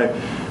 but when I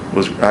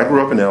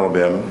grew up in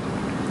Alabama,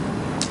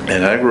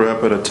 and I grew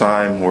up at a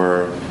time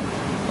where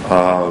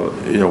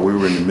we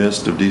were in the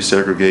midst of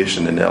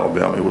desegregation in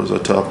Alabama. It was a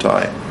tough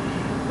time,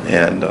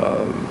 and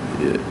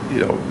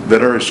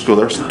veterinary school.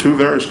 There's two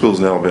veterinary schools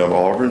in Alabama: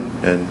 Auburn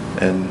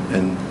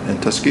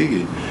and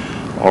Tuskegee.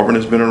 Auburn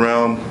has been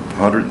around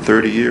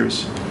 130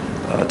 years.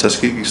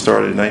 Tuskegee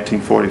started in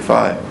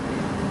 1945,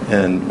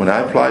 and when I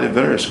applied to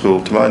veterinary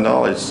school, to my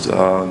knowledge,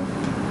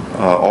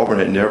 Auburn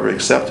had never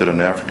accepted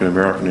an African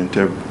American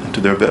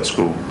into their vet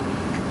school.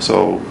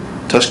 So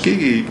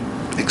Tuskegee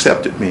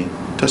accepted me.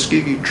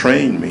 Tuskegee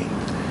trained me,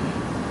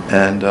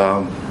 and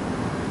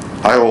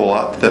I owe a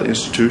lot to that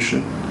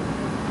institution,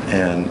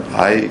 and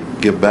I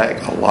give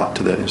back a lot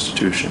to that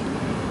institution.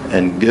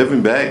 And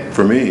giving back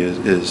for me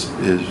is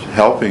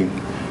helping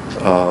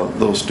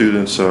those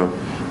students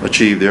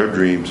achieve their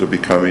dreams of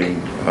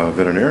becoming a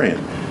veterinarian.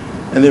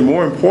 And then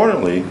more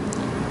importantly,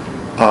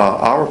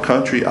 our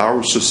country,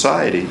 our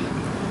society,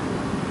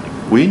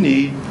 we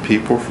need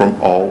people from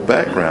all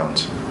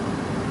backgrounds.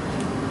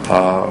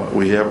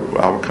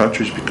 Our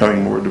country's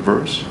becoming more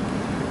diverse.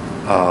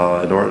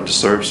 In order to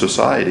serve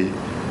society,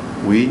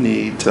 we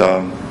need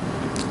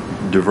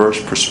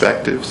diverse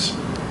perspectives.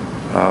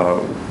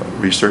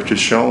 Research has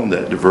shown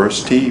that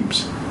diverse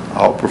teams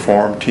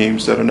outperform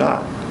teams that are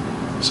not.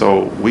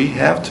 So we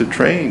have to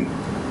train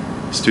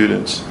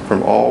students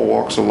from all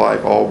walks of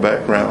life, all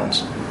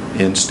backgrounds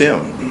in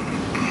STEM.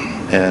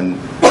 And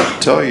I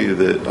tell you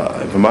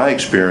that from my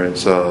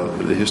experience,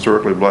 the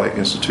historically black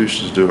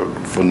institutions do a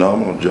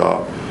phenomenal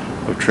job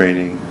of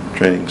training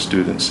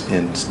students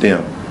in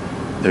STEM.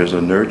 There's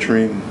a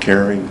nurturing,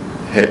 caring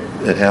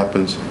that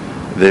happens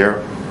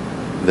there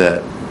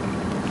that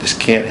just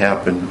can't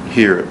happen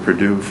here at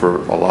Purdue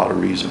for a lot of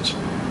reasons.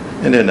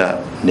 And they're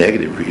not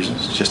negative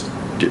reasons, it's just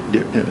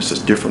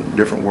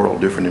different world,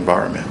 different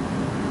environment.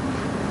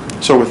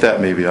 So with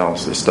that, maybe I'll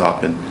just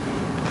stop, and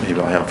maybe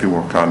I'll have a few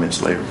more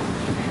comments later.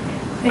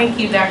 Thank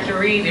you, Dr.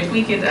 Reed. If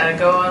we could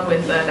go on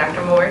with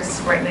Dr. Morris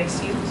right next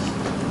to you.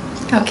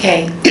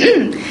 Okay.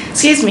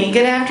 Excuse me.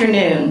 Good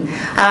afternoon.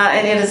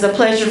 And it is a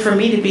pleasure for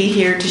me to be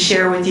here to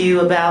share with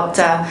you about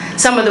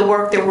some of the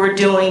work that we're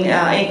doing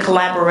in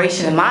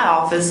collaboration in my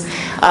office.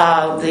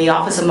 The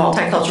Office of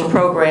Multicultural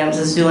Programs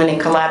is doing in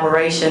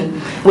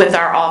collaboration with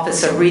our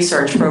Office of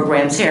Research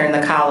Programs here in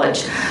the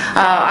college.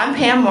 I'm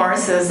Pam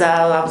Morris, as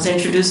I was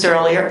introduced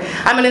earlier.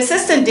 I'm an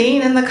assistant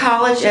dean in the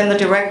college and the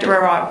director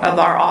of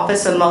our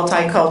Office of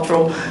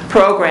Multicultural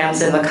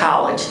Programs in the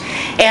college.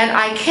 And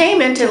I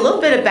came into a little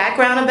bit of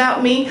background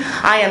about me.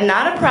 I am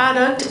not a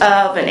product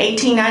of an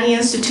 1890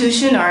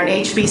 institution or an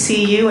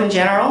HBCU in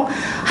general.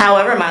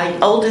 However, my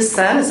oldest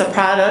son is a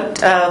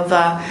product of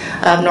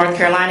North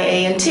Carolina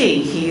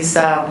A&T.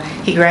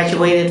 He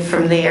graduated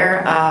from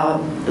there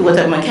with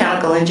a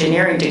mechanical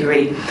engineering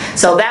degree.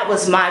 So that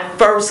was my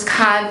first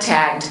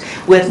contact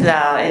with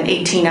an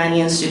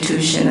 1890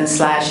 institution and /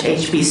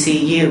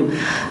 HBCU.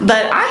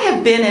 But I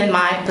have been in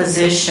my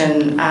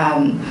position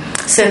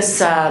since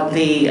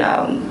the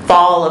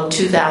fall of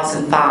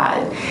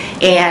 2005.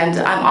 and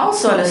I'm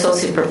also an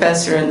associate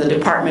professor in the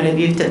Department of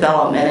Youth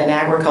Development and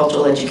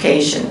Agricultural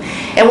Education.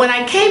 And when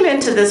I came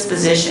into this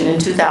position in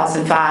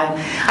 2005,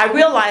 I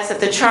realized that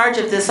the charge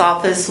of this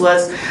office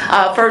was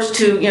first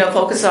to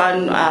focus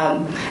on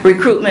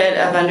recruitment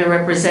of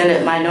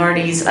underrepresented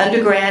minorities,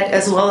 undergrad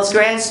as well as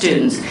grad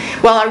students.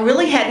 Well, I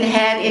really hadn't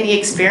had any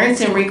experience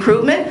in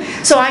recruitment,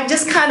 so I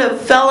just kind of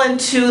fell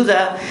into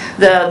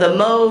the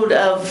mode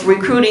of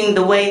recruiting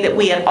the way that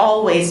we had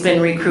always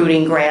been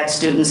recruiting grad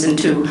students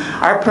into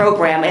our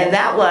program, and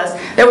that was,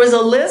 there was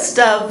a list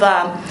of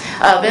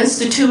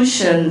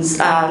institutions,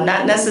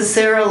 not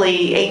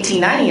necessarily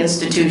 1890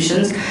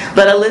 institutions,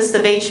 but a list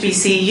of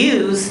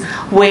HBCUs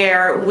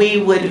where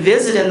we would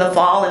visit in the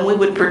fall and we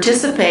would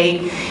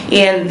participate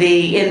in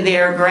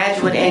their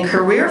graduate and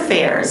career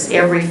fairs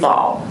every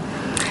fall.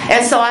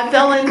 And so I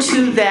fell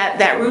into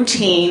that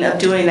routine of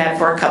doing that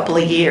for a couple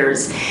of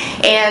years.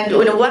 And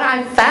what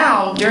I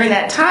found during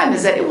that time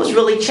is that it was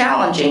really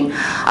challenging.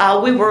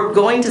 We were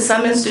going to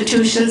some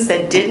institutions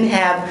that didn't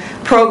have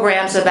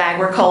programs of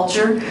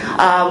agriculture.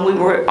 We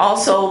were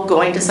also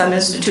going to some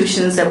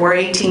institutions that were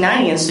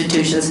 1890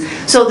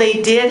 institutions. So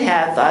they did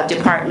have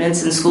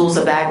departments and schools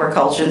of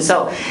agriculture. And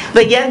so,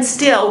 but yet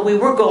still, we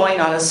were going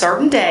on a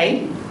certain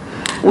day.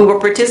 We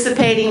were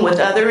participating with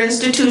other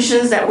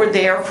institutions that were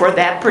there for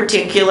that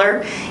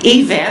particular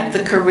event,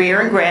 the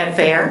career and grad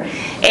fair,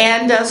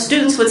 and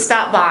students would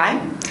stop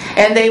by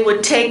and they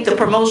would take the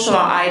promotional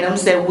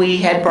items that we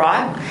had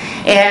brought,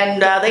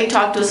 and they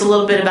talked to us a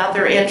little bit about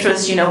their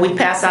interests. We'd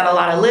pass out a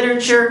lot of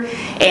literature,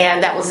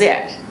 and that was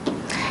it.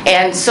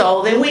 And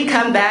so then we'd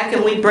come back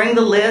and we'd bring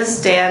the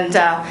list, and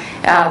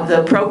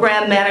the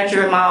program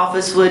manager in my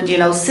office would,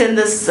 send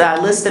this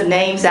list of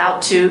names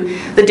out to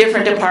the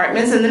different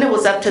departments, and then it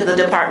was up to the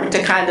department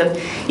to kind of,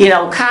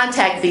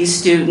 contact these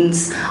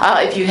students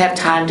if you have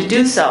time to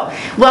do so.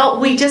 Well,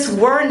 we just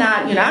were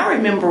not, I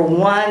remember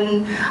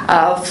one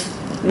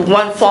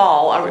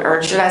fall,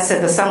 or should I say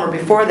the summer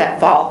before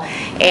that fall,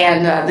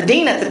 and the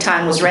dean at the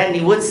time was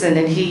Randy Woodson,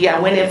 and he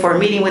went in for a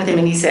meeting with him,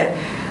 and he said,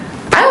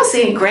 I don't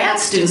see any grad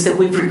students that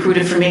we've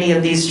recruited from any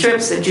of these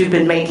trips that you've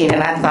been making.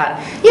 And I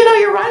thought,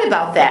 you're right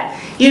about that.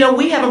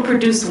 We haven't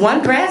produced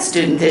one grad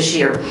student this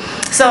year.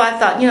 So I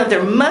thought,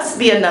 there must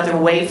be another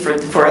way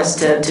for us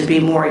to be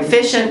more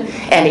efficient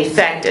and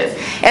effective.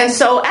 And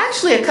so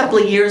actually a couple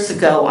of years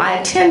ago, I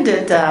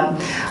attended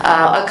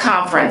a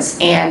conference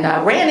and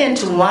ran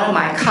into one of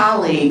my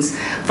colleagues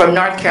from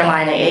North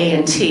Carolina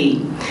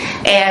A&T.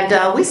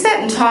 And we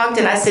sat and talked,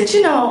 and I said,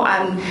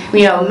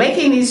 I'm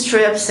making these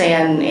trips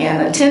and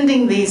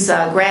attending these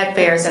grad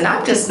fairs, and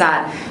I'm just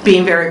not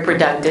being very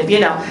productive,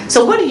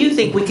 So what do you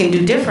think we can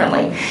do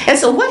differently? And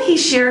so what he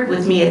shared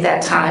with me at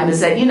that time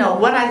is that,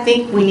 what I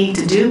think we need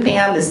to do,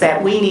 Pam, is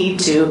that we need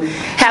to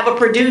have a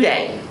Purdue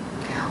Day.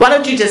 Why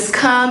don't you just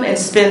come and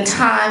spend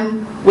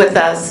time with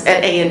us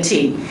at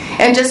A&T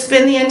and just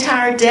spend the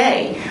entire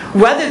day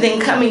rather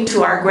than coming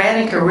to our grad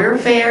and career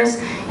fairs?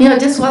 It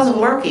just wasn't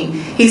working.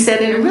 He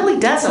said, and it really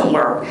doesn't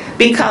work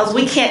because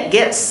we can't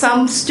get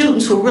some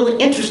students who are really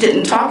interested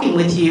in talking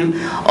with you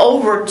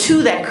over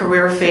to that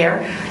career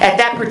fair at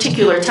that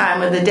particular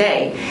time of the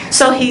day.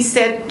 So he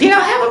said,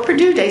 have a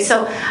Purdue Day.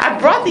 So I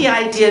brought the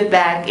idea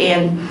back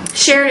and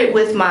shared it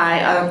with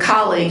my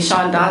colleague,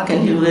 Sean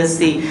Duncan, who is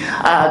the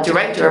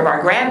director of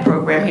our grad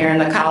program here in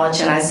the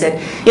college. And I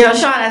said,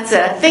 Sean, I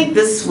think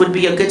this would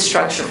be a good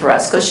structure for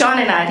us, because Sean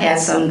and I had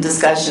some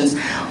discussions.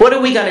 What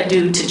are we going to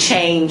do to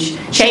change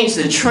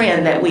the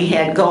trend that we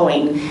had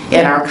going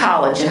in our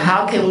college, and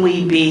how can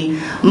we be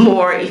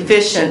more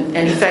efficient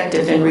and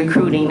effective in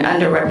recruiting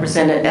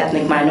underrepresented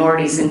ethnic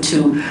minorities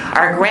into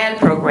our grad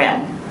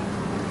program?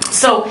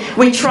 So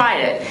we tried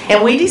it,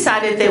 and we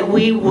decided that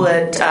we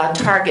would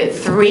target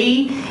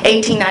 3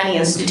 1890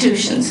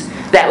 institutions.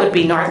 That would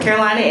be North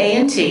Carolina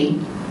A&T,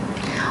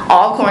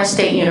 Alcorn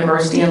State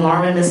University in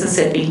Lorman,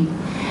 Mississippi,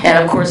 and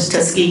of course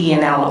Tuskegee in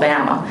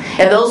Alabama.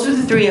 And those were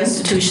the 3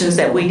 institutions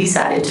that we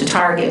decided to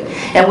target.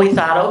 And we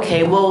thought,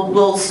 okay,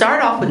 we'll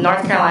start off with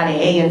North Carolina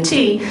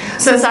A&T,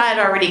 since I had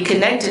already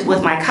connected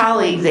with my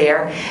colleague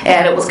there,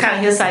 and it was kind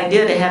of his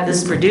idea to have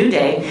this Purdue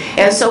Day.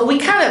 And so we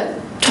kind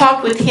of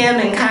talked with him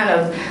and kind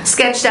of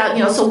sketched out,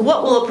 so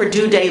what will a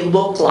Purdue Day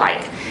look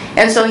like?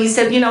 And so he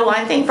said,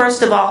 I think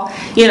first of all,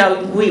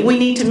 we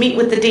need to meet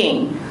with the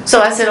dean. So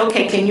I said,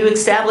 okay, can you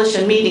establish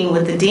a meeting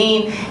with the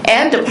dean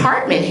and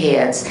department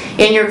heads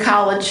in your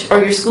college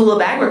or your school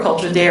of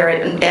agriculture there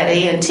at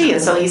A&T? And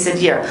so he said,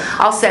 yeah,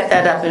 I'll set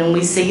that up. And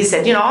he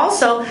said,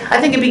 also, I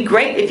think it'd be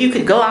great if you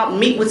could go out and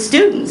meet with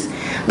students,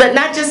 but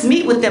not just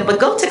meet with them, but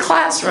go to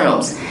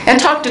classrooms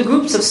and talk to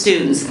groups of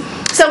students.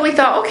 So we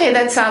thought, okay,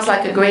 that sounds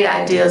like a great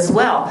idea as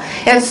well.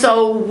 And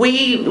so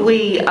we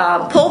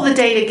pulled the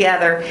day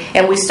together,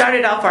 and we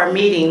started off our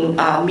meeting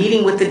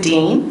with the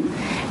dean.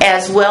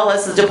 as well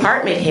as the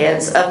department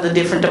heads of the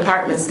different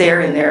departments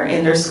there in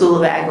their School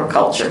of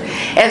Agriculture.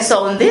 And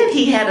then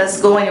he had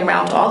us going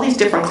around to all these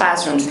different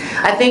classrooms.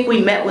 I think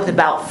we met with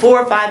about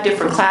 4 or 5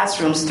 different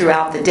classrooms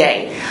throughout the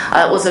day.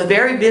 It was a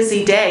very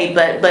busy day,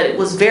 but it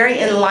was very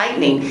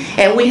enlightening,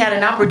 and we had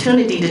an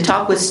opportunity to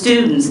talk with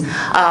students.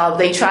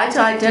 They tried to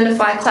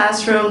identify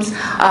classrooms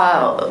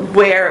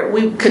where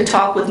we could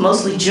talk with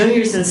mostly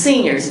juniors and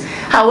seniors.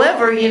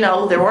 However,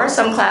 there were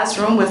some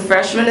classrooms with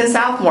freshmen and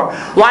sophomore.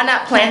 Why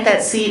not plant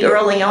that seed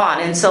early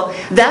on? And so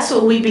that's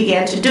what we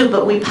began to do.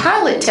 But we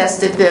pilot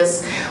tested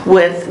this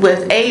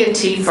with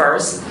A&T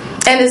first,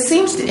 and it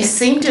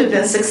seemed to have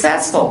been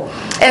successful.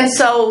 And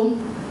so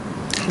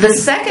the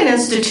second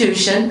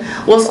institution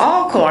was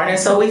Alcorn, and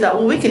so we thought,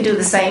 well, we could do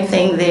the same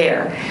thing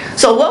there.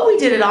 So what we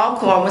did at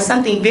Alcorn was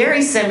something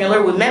very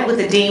similar. We met with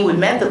the dean, we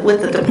met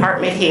with the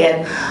department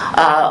head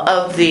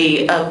of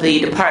the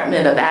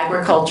Department of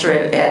Agriculture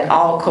at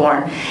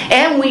Alcorn,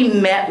 and we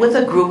met with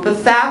a group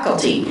of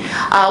faculty.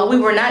 We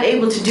were not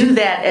able to do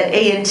that at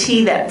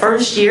A&T that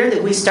first year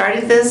that we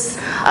started this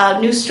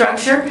new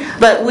structure,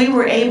 but we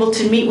were able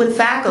to meet with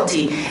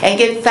faculty and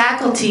get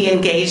faculty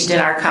engaged in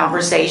our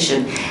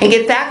conversation and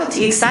get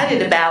faculty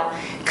excited about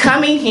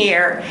coming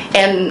here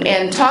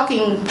and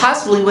talking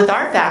possibly with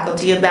our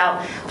faculty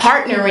about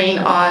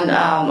partnering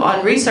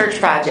on research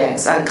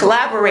projects, on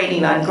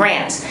collaborating on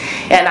grants.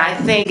 And I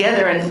think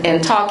together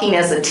and talking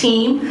as a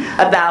team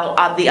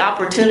about the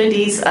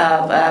opportunities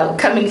of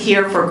coming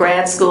here for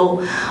grad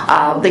school,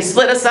 they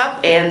split us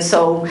up, and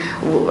so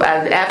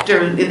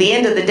after the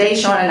end of the day,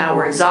 Sean and I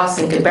were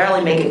exhausted and could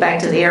barely make it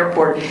back to the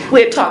airport.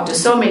 We had talked to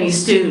so many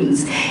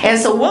students. And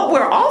so what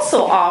we're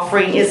also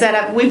offering is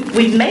that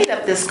we've made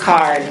up this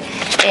card,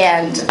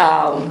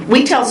 and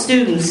we tell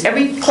students,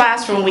 every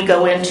classroom we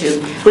go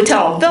into, we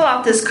tell them, fill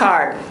out this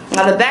card.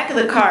 On the back of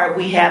the card,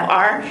 we have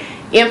our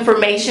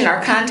information,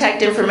 our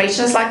contact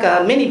information. It's like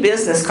a mini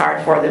business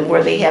card for them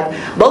where they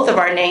have both of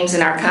our names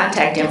and our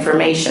contact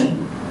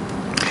information.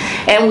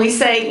 And we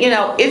say,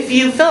 if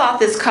you fill out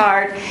this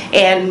card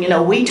and,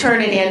 we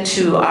turn it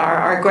into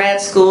our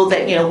grad school,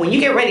 that, when you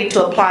get ready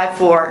to apply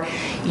for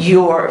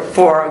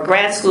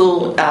grad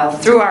school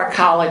through our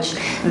college,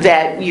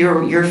 that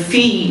your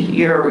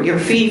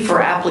fee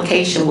for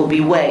application will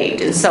be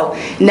waived. And so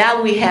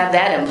now we have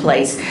that in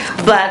place.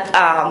 But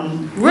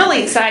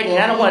really exciting.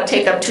 I don't want to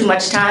take up too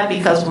much time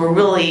because we're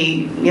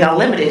really,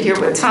 limited here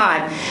with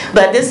time.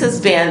 But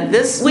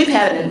we've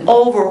had an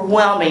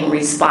overwhelming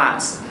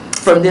response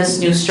from this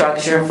new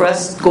structure, for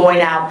us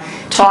going out,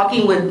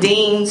 talking with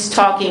deans,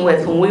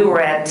 when we were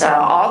at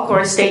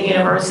Alcorn State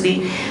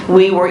University,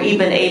 we were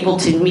even able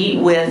to meet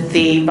with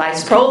the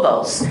vice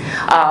provost,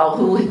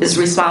 who is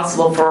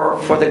responsible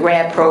for the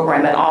grad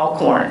program at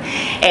Alcorn.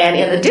 And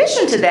in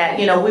addition to that,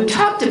 we've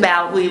talked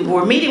about, we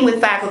were meeting with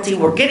faculty,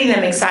 we're getting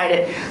them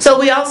excited. So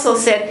we also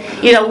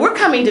said, we're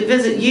coming to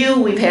visit you.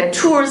 We've had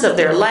tours of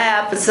their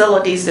lab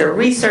facilities, their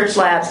research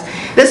labs.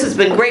 This has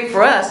been great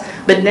for us,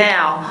 but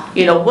now,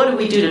 what do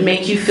we do to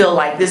make you feel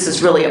like this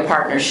is really a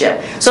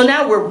partnership? So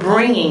now we're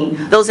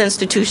bringing those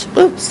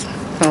institutions,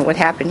 what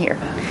happened here?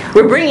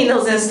 We're bringing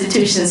those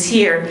institutions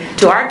here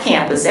to our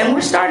campus, and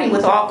we're starting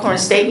with Alcorn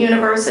State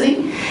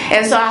University.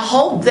 And so I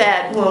hope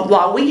that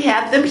while we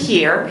have them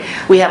here,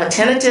 we have a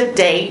tentative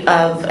date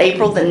of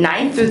April the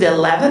 9th through the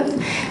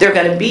 11th. They're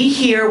going to be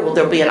here.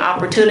 There'll be an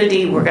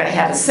opportunity. We're going to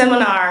have a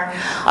seminar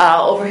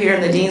over here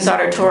in the Dean's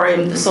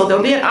Auditorium. So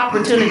there'll be an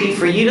opportunity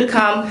for you to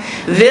come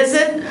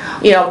visit,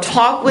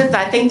 talk with.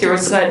 I think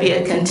there's going to be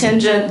a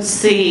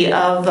contingency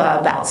of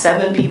about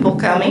 7 people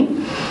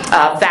coming,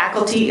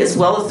 faculty as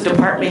well as the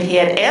department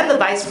head, and the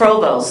vice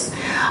provost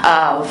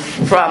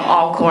from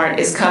Alcorn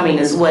is coming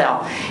as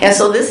well. And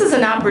so this is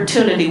an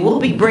opportunity. We'll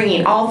be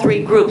bringing all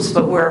 3 groups,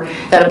 but we're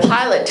going to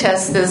pilot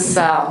test this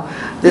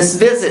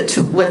visit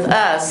with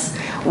us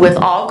with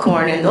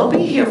Alcorn, and they'll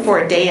be here for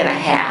a day and a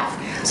half.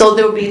 So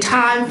there will be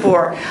time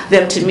for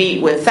them to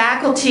meet with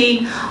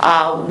faculty.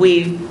 I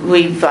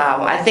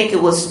think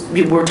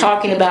we're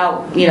talking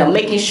about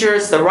making sure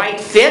it's the right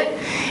fit,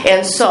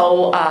 and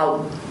so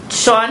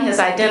Sean has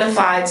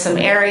identified some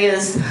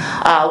areas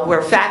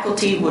where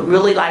faculty would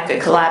really like a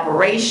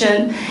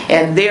collaboration,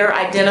 and they're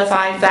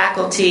identifying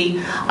faculty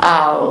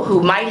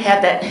who might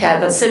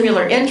have a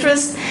similar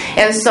interest.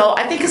 And so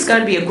I think it's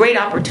going to be a great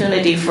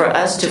opportunity for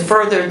us to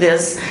further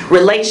this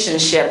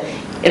relationship.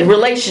 And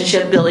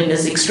relationship building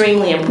is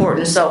extremely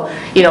important. So,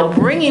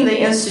 bringing the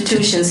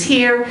institutions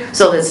here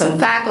so that some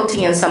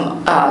faculty and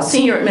some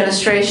senior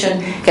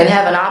administration can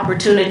have an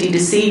opportunity to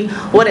see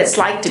what it's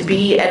like to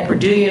be at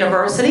Purdue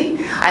University,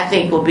 I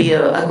think will be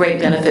a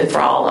great benefit for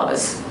all of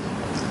us.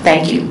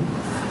 Thank you.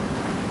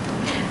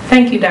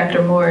 Thank you,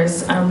 Dr.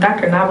 Morris.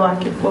 Dr.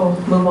 Knobloch,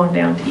 we'll move on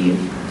down to you.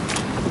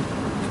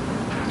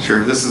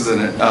 Sure. This is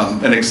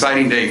an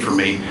exciting day for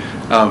me.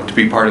 To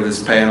be part of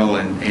this panel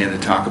and to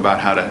talk about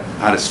how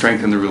to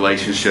strengthen the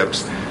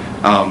relationships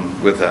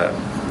with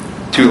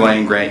two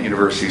land-grant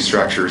university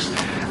structures.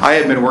 I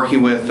have been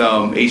working with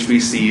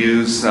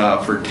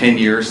HBCUs for 10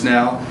 years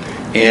now,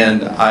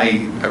 And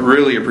I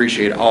really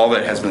appreciate all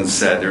that has been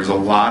said. There's a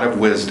lot of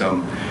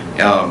wisdom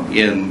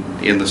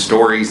in the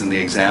stories and the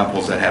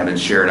examples that have been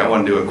shared. I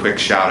want to do a quick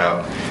shout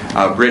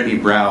out. Brittany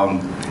Brown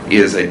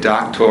is a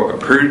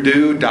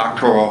Purdue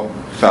doctoral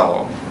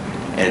fellow,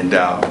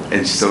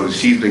 and so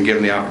she's been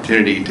given the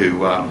opportunity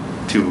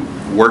to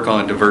work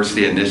on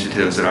diversity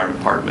initiatives in our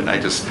department. I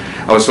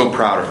was so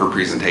proud of her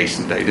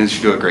presentation today. Didn't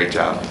she do a great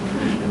job?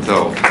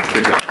 So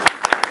good job.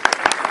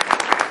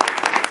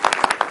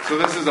 So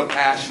this is a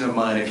passion of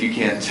mine, if you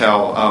can't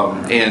tell,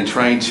 and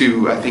trying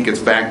to, I think it's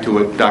back to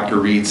what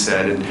Dr. Reed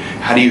said, and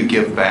how do you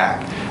give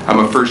back? I'm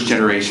a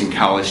first-generation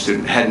college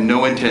student, had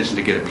no intention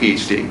to get a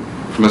PhD,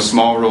 from a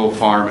small rural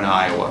farm in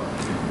Iowa,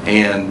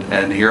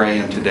 and here I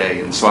am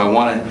today. And so I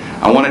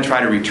want to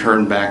try to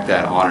return back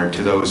that honor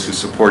to those who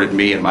supported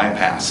me in my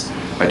past.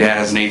 My dad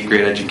has an 8th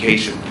grade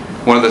education,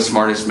 one of the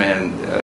smartest men